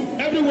YouTube,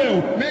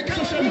 everywhere.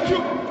 Social media.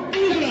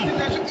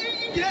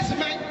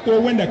 England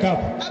will win the cup.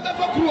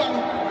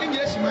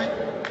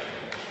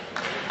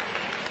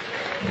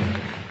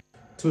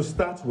 To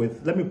start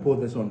with, let me put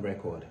this on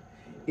record.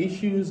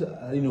 Issues,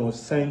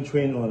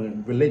 centering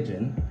on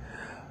religion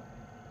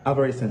are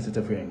very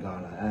sensitive here in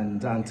Ghana,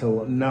 and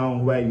until now,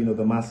 where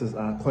the masses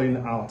are calling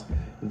out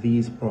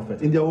these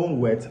prophets in their own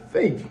words,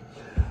 fake.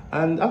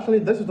 And actually,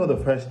 this is not the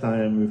first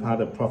time we've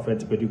had a prophet,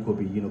 Bedu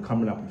Kobi,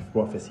 coming up with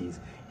prophecies.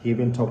 He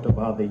even talked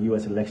about the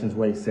U.S. elections,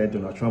 where he said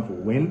Donald Trump will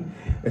win.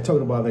 He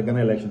talked about the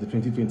Ghana elections, the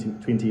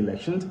 2020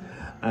 elections,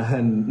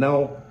 and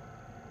now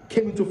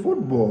came into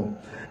football.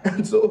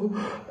 And so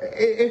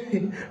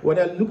when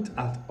I looked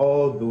at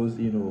all those,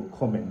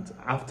 comments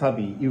after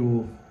the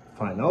Euro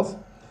finals,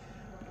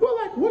 well,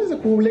 like, what is the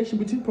correlation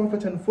between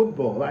prophet and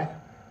football? Like,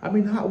 I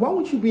mean, why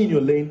won't you be in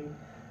your lane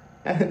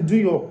and do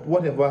your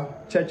whatever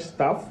church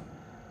stuff?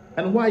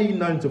 And why are you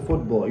now into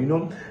football,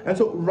 And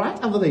so right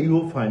after the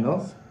Euro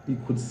finals, you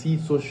could see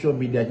social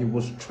media, he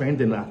was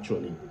trending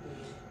actually.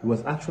 He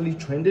was actually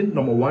trending,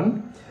 number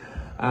one.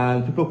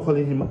 And people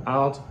calling him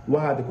out.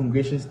 Why are the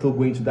congregations still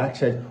going to that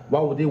church?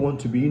 Why would they want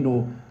to be,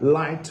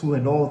 lied to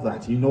and all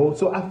that,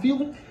 So I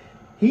feel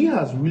he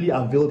has really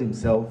availed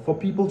himself for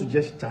people to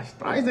just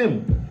chastise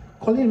him,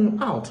 calling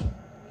him out.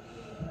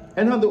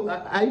 And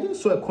I even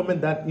saw a comment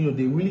that, they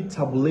really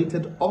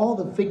tabulated all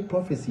the fake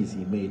prophecies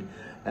he made,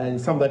 and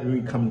some that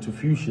really come into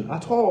fusion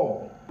at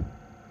all.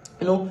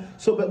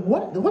 So but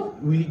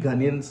what really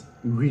Ghanaians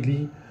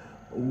really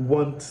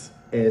want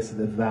is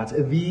that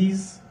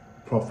these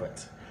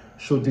prophets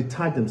should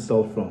detach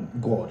themselves from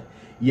God.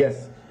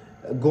 Yes,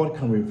 God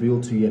can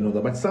reveal to you another,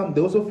 but they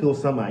also feel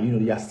somehow,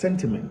 their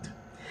sentiment.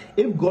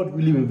 If God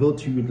really revealed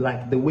to you,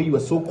 like the way you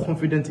were so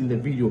confident in the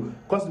video,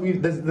 because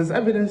there's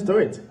evidence to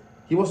it.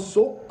 He was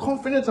so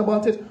confident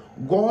about it.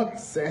 God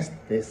says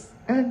this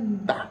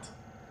and that.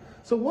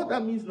 So what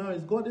that means now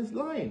is God is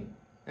lying.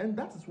 And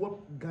that is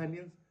what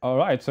Ghanaians... All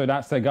right, so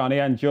that's the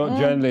Ghanaian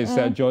journalist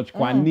George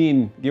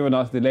Kwanin giving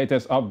us the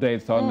latest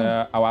updates on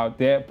our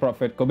dear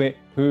prophet Kobe,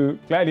 who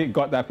clearly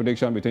got that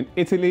prediction between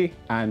Italy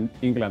and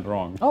England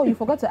wrong. Oh, you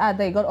forgot to add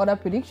that he got other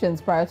predictions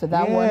prior to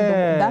that one.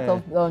 That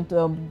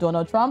of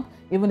Donald Trump,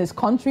 even his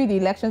country, the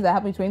elections that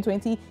happened in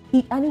 2020.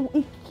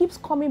 He keeps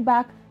coming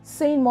back,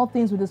 saying more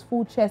things with his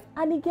full chest,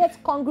 and he gets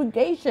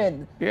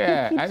congregation.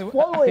 Yeah, he keeps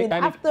following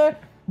after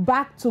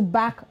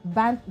back-to-back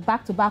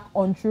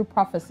untrue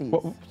prophecies.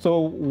 So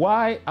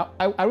why,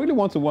 I really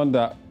want to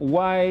wonder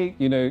why,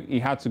 he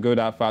had to go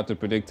that far to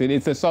predict it.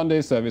 It's a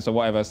Sunday service or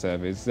whatever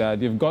service.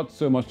 They've got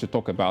so much to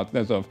talk about in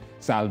terms of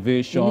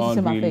salvation,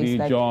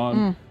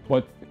 religion,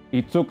 but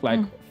it took like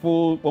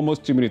full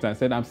almost 2 minutes and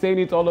said, I'm saying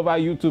it all over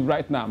YouTube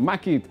right now.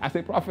 Mark it as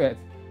a prophet.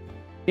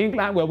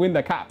 England will win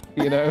the cup,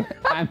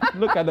 and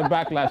look at the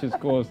backlash it's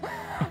caused.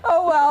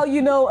 Oh,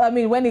 well, I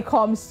mean, when it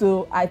comes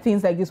to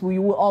things like this, we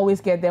will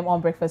always get them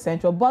on Breakfast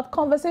Central. But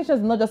conversations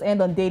do not just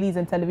end on dailies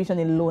and television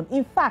alone.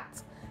 In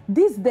fact,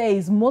 these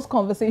days, most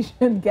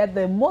conversations get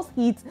the most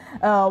heat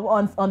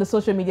on the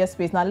social media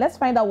space. Now, let's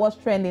find out what's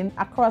trending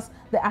across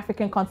the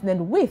African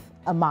continent with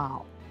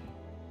Amal.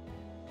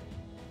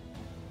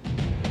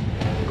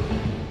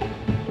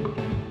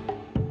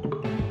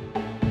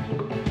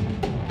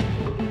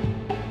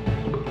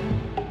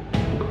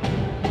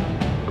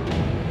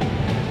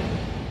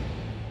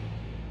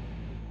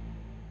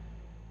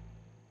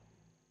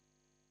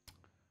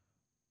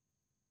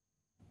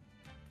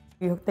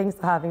 Thanks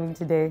for having me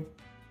today.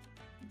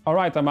 All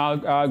right,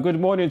 Amal, good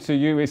morning to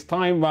you. It's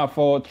time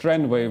for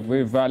Trendwave.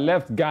 We've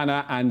left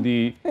Ghana and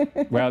the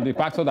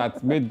factor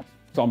that made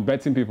some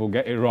betting people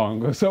get it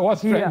wrong. So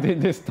what's trending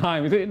this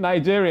time? Is it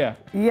Nigeria?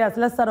 Yes,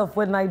 let's start off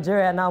with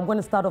Nigeria. Now I'm going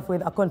to start off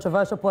with a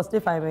controversial post,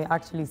 if I may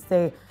actually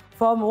say,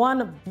 from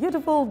one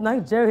beautiful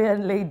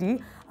Nigerian lady,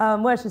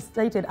 where she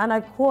stated, and I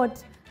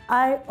quote,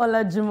 I,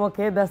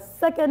 Olajumoke, the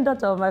second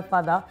daughter of my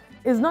father,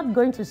 is not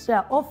going to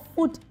share or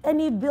foot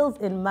any bills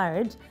in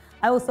marriage.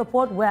 I will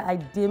support where I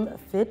deem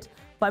fit,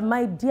 but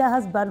my dear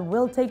husband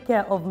will take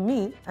care of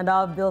me and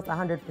our bills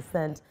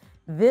 100%.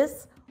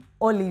 This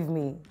or leave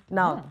me.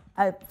 Now,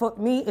 for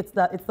me, it's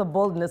the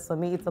boldness for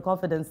me, it's the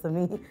confidence for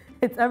me,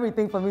 it's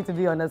everything for me, to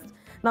be honest.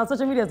 Now,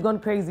 social media has gone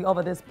crazy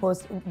over this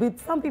post, with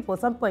some people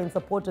in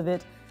support of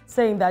it,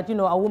 saying that,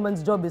 a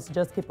woman's job is to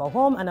just keep her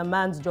home and a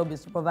man's job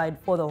is to provide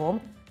for the home.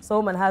 So a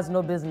woman has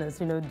no business,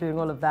 doing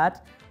all of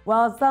that.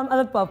 While some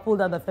other people have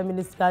pulled out the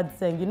feminist card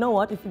saying, you know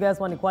what, if you guys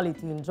want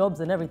equality in jobs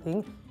and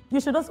everything,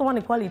 you should also want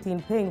equality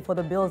in paying for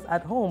the bills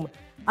at home.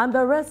 And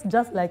the rest,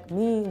 just like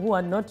me, who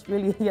are not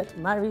really yet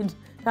married,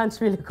 can't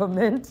really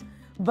comment.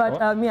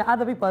 But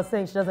other people are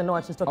saying she doesn't know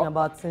what she's talking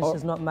about since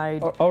she's not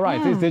married. All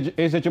right, is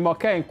the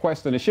Jumoke in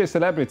question, is she a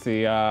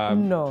celebrity?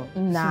 No,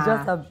 nah. She's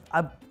just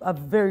a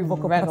very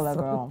vocal regular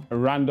person. girl.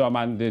 Random,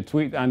 and the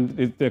tweet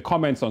and the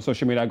comments on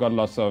social media got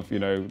lots of,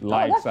 likes. Oh,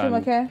 that's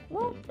Jumoke.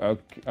 No.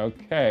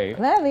 Okay.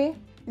 Clearly.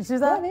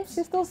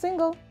 She's still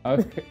single.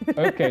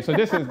 Okay, so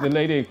this is the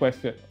lady in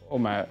question. Oh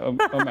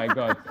my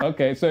God.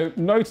 Okay, so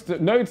notes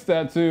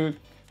to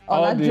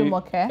all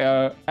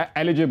the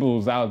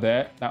eligibles out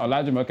there. Now,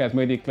 Olajumoke has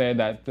made it clear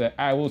that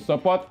I will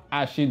support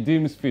as she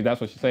deems fit. That's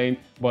what she's saying.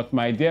 But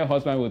my dear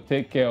husband will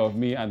take care of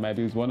me and my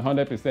bills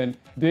 100%.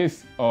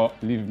 This or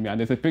leave me. And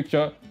there's a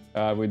picture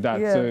with that.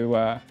 Yeah.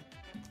 So.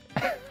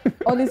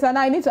 Olisana,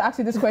 I need to ask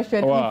you this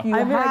question. Wow.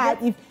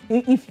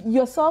 If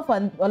yourself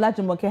and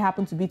Olajumoke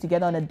happen to be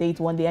together on a date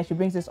one day and she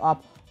brings this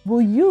up,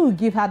 will you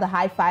give her the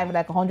high five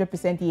like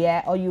 100%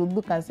 yeah, or you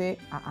look and say,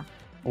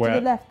 well, to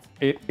the left?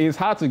 It's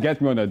hard to get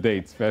me on a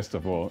date, first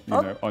of all,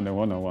 on a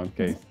one-on-one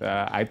case.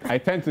 I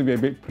tend to be a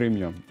bit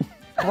premium.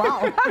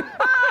 Wow.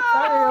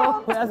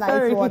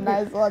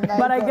 Nice one.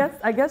 But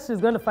I guess she's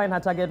going to find her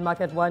target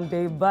market one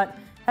day. But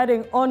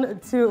heading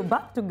on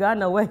back to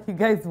Ghana, where you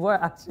guys were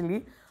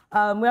actually,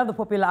 we have the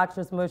popular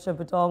actress Moshe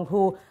Butong,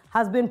 who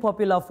has been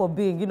popular for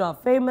being, a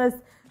famous,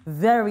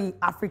 very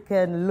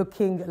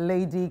African-looking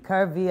lady,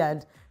 curvy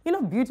and,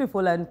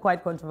 beautiful and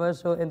quite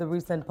controversial in the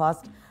recent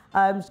past.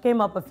 She came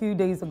up a few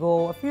weeks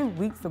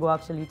ago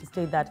actually, to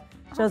state that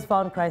she has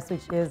found Christ,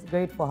 which is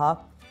great for her.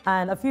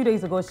 And a few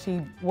days ago,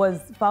 she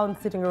was found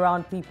sitting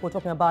around people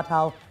talking about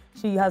how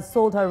she has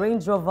sold her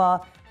Range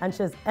Rover and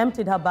she has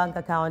emptied her bank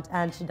account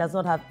and she does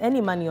not have any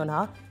money on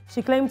her.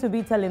 She claimed to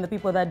be telling the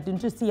people that,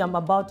 didn't you see, I'm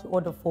about to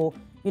order for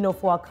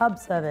a cab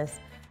service.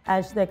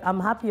 And she's like, I'm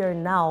happier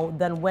now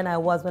than when I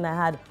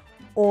had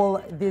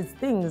all these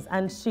things.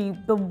 And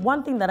the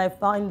one thing that I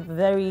find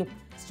very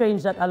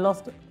strange that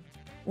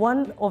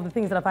one of the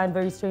things that I find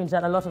very strange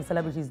that a lot of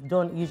celebrities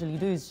don't usually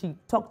do is she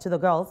talked to the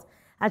girls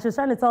and she was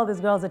trying to tell these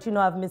girls that,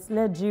 I've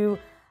misled you.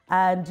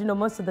 And,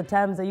 most of the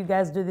times that you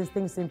guys do these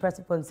things to impress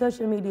people on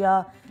social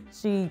media.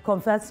 She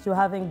confessed to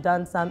having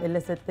done some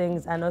illicit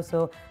things and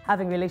also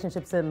having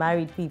relationships with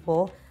married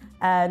people.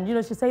 And,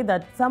 she said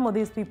that some of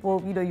these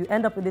people, you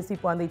end up with these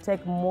people and they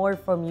take more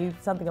from you,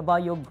 something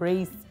about your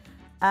grace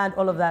and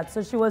all of that.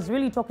 So she was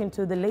really talking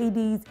to the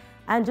ladies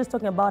and just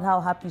talking about how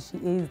happy she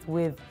is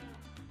with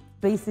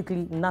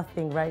basically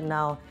nothing right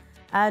now.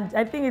 And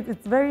I think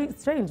it's very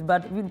strange,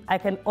 but I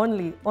can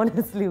only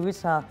honestly wish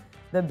her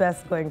the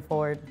best going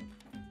forward.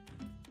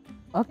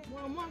 Okay.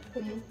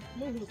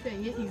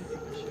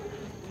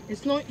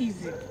 It's not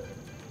easy.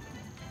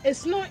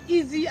 It's not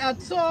easy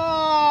at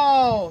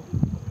all.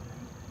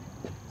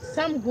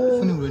 Some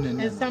go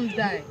and some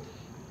die.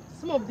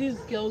 Some of these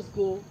girls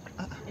go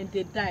and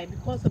they die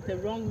because of the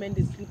wrong men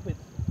they sleep with.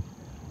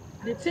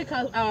 They take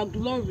our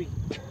glory.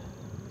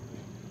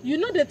 You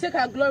know they take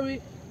our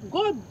glory.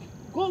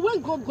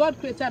 When God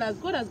created us,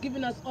 God has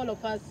given us, all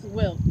of us,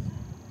 wealth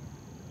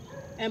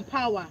and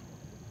power.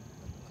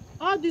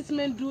 All these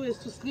men do is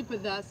to sleep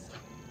with us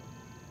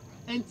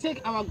and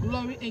take our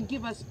glory and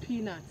give us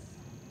peanuts.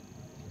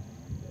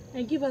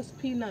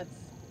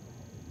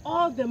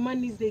 All the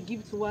monies they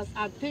give to us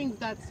are things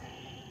that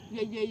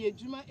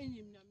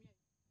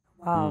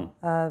Wow.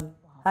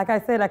 Like I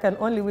said, I can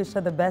only wish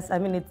her the best. I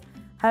mean, it's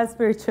her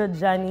spiritual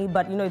journey,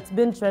 but you know, it's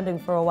been trending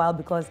for a while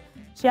because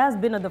she has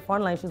been at the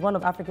front line. She's one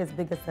of Africa's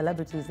biggest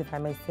celebrities, if I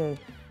may say.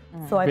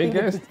 So I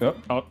biggest?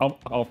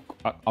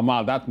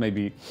 Amal, that may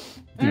be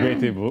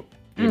debatable.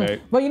 You know.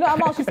 But you know,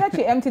 Amal, she said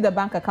she emptied the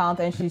bank account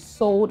and she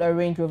sold a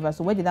Range Rover.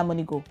 So where did that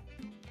money go?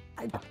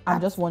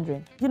 I'm just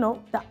wondering. You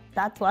know,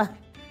 that's why.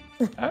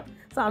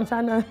 So I'm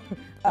trying to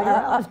figure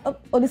out.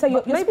 Odisa,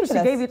 you're maybe she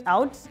gave it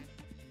out.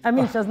 I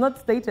mean, she has not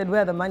stated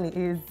where the money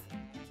is.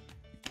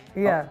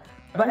 Yeah.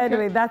 But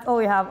anyway, that's all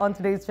we have on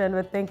today's trend.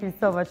 But thank you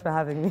so much for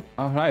having me.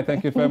 All right.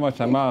 Thank you very much,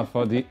 Amal,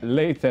 for the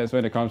latest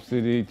when it comes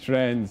to the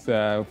trends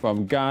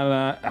from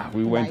Ghana.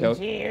 We went out.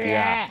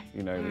 Yeah.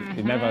 You know,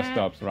 it never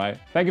stops, right?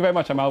 Thank you very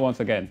much, Amal, once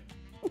again.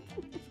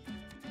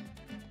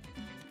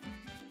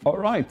 All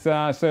right.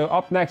 So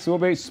up next will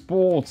be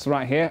sports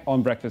right here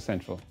on Breakfast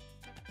Central.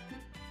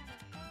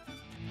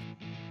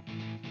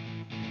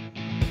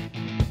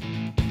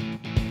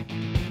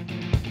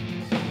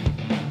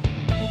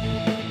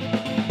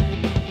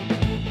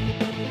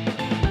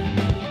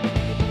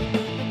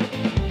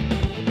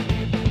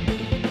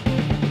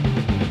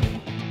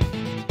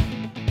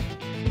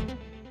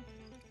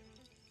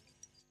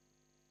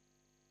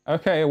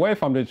 Okay, away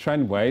from the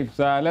trend waves,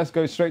 let's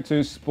go straight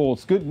to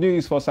sports. Good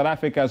news for South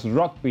Africa's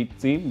rugby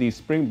team, the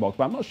Springboks.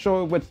 But I'm not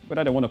sure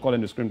whether they want to call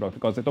them the Springboks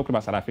because they talked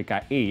about South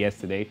Africa A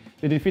yesterday.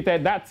 They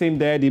defeated that team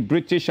there, the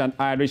British and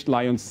Irish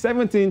Lions,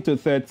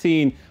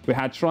 17-13. We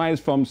had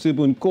tries from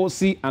Subun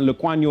Kosi and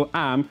Lukwanyo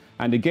Am,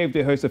 and they gave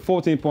the hosts a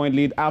 14-point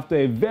lead after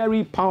a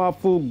very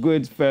powerful,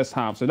 good first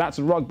half. So that's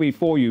rugby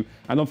for you.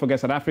 And don't forget,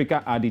 South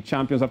Africa are the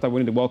champions after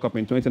winning the World Cup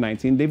in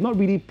 2019. They've not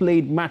really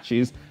played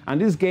matches, and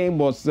this game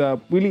was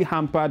really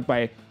hampered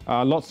by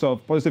lots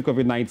of positive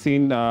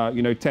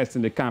COVID-19 tests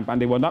in the camp,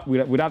 and they were not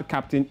without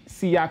captain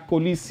Siya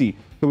Kolisi,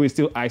 who is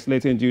still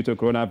isolating due to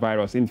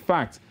coronavirus. In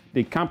fact,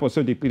 the camp was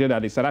so depleted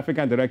that the South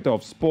African director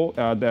of sport,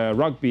 the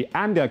rugby,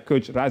 and their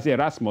coach, Rassie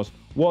Erasmus,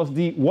 was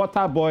the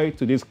water boy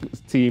to this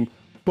team.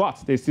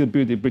 But they still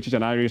beat the British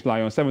and Irish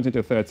Lions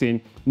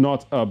 17-13.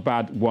 Not a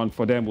bad one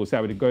for them. We'll see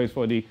how it goes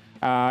for the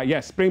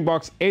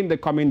Springboks in the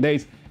coming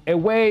days.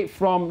 Away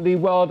from the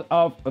world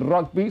of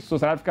rugby, so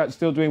South Africa is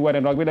still doing well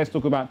in rugby. Let's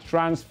talk about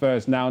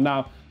transfers now.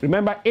 Now,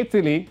 remember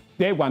Italy,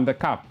 they won the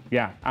cup,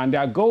 and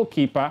their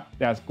goalkeeper,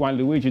 that's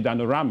Gianluigi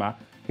Donnarumma,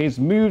 he's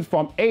moved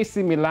from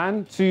AC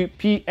Milan to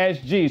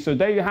PSG. So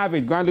there you have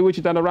it.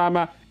 Gianluigi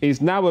Donnarumma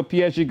is now a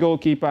PSG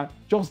goalkeeper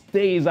just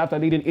days after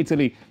leading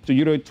Italy to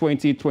Euro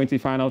 2020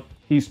 final.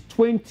 He's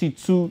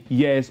 22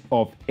 years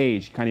of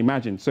age, can you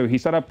imagine? So he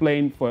started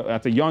playing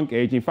at a young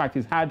age. In fact,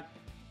 he's had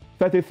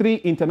 33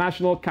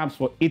 international caps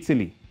for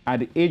Italy at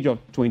the age of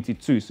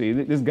 22. So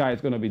this guy is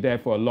going to be there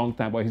for a long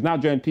time. But he's now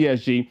joined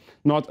PSG.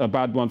 Not a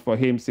bad one for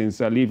him since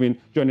joining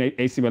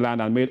AC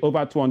Milan and made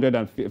over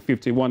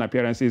 251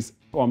 appearances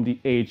from the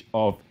age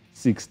of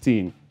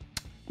 16.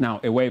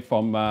 Now, away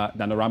from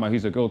Donnarumma,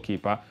 who's a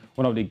goalkeeper,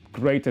 one of the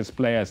greatest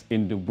players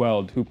in the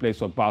world who plays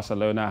for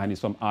Barcelona and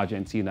is from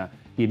Argentina.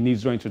 He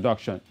needs no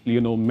introduction.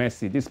 Lionel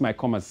Messi. This might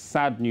come as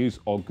sad news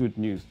or good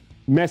news.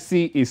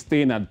 Messi is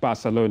staying at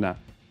Barcelona.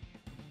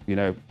 You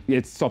know,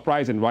 it's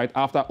surprising, right?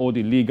 After all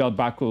the legal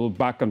back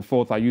and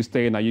forth, are you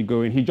staying, are you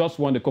going? He just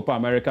won the Copa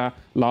America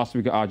last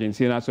week at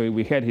Argentina. So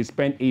we heard he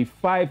spent a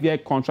 5-year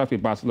contract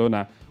with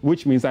Barcelona,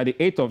 which means at the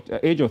age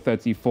of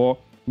 34,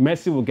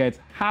 Messi will get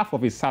half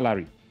of his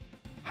salary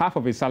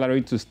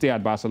to stay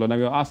at Barcelona.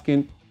 We're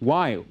asking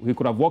why. He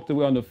could have walked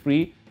away on the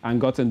free and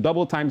gotten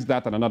double times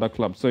that at another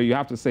club. So you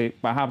have to say,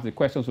 perhaps the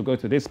questions will go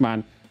to this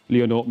man,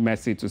 Lionel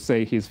Messi, to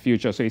say his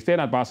future. So he's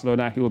staying at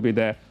Barcelona. He will be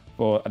there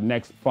for the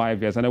next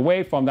 5 years. And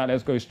away from that,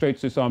 let's go straight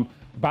to some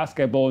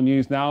basketball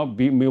news now.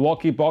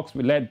 Milwaukee Bucks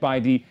were led by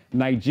the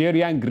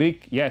Nigerian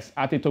Greek. Yes,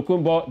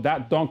 Antetokounmpo,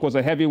 that dunk was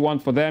a heavy one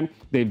for them.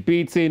 They've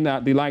beaten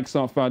the likes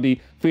of the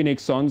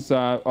Phoenix Suns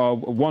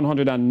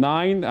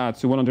 109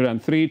 to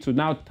 103 to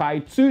now tie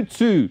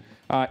 2-2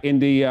 in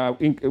the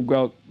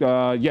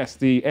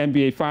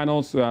NBA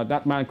Finals.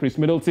 That man, Chris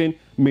Middleton,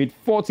 made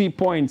 40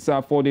 points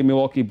for the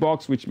Milwaukee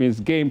Bucks, which means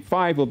Game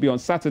 5 will be on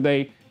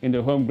Saturday in the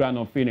home ground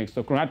of Phoenix.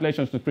 So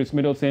congratulations to Chris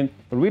Middleton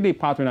for really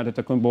partnering at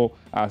Antetokounmpo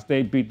as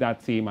they beat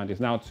that team, and it's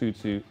now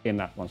 2-2 in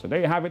that one. So there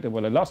you have it. There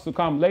will be lots to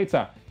come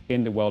later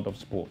in the world of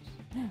sports.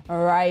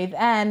 All right,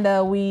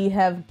 and we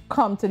have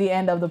come to the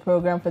end of the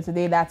program for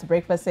today. That's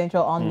Breakfast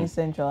Central on News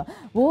Central.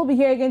 We will be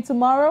here again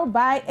tomorrow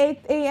by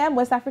 8 a.m.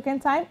 West African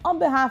time. On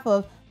behalf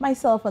of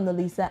myself and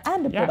Elisa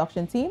and the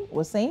production team,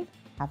 we're saying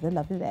have a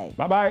lovely day.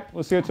 Bye-bye.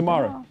 We'll see you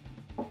tomorrow.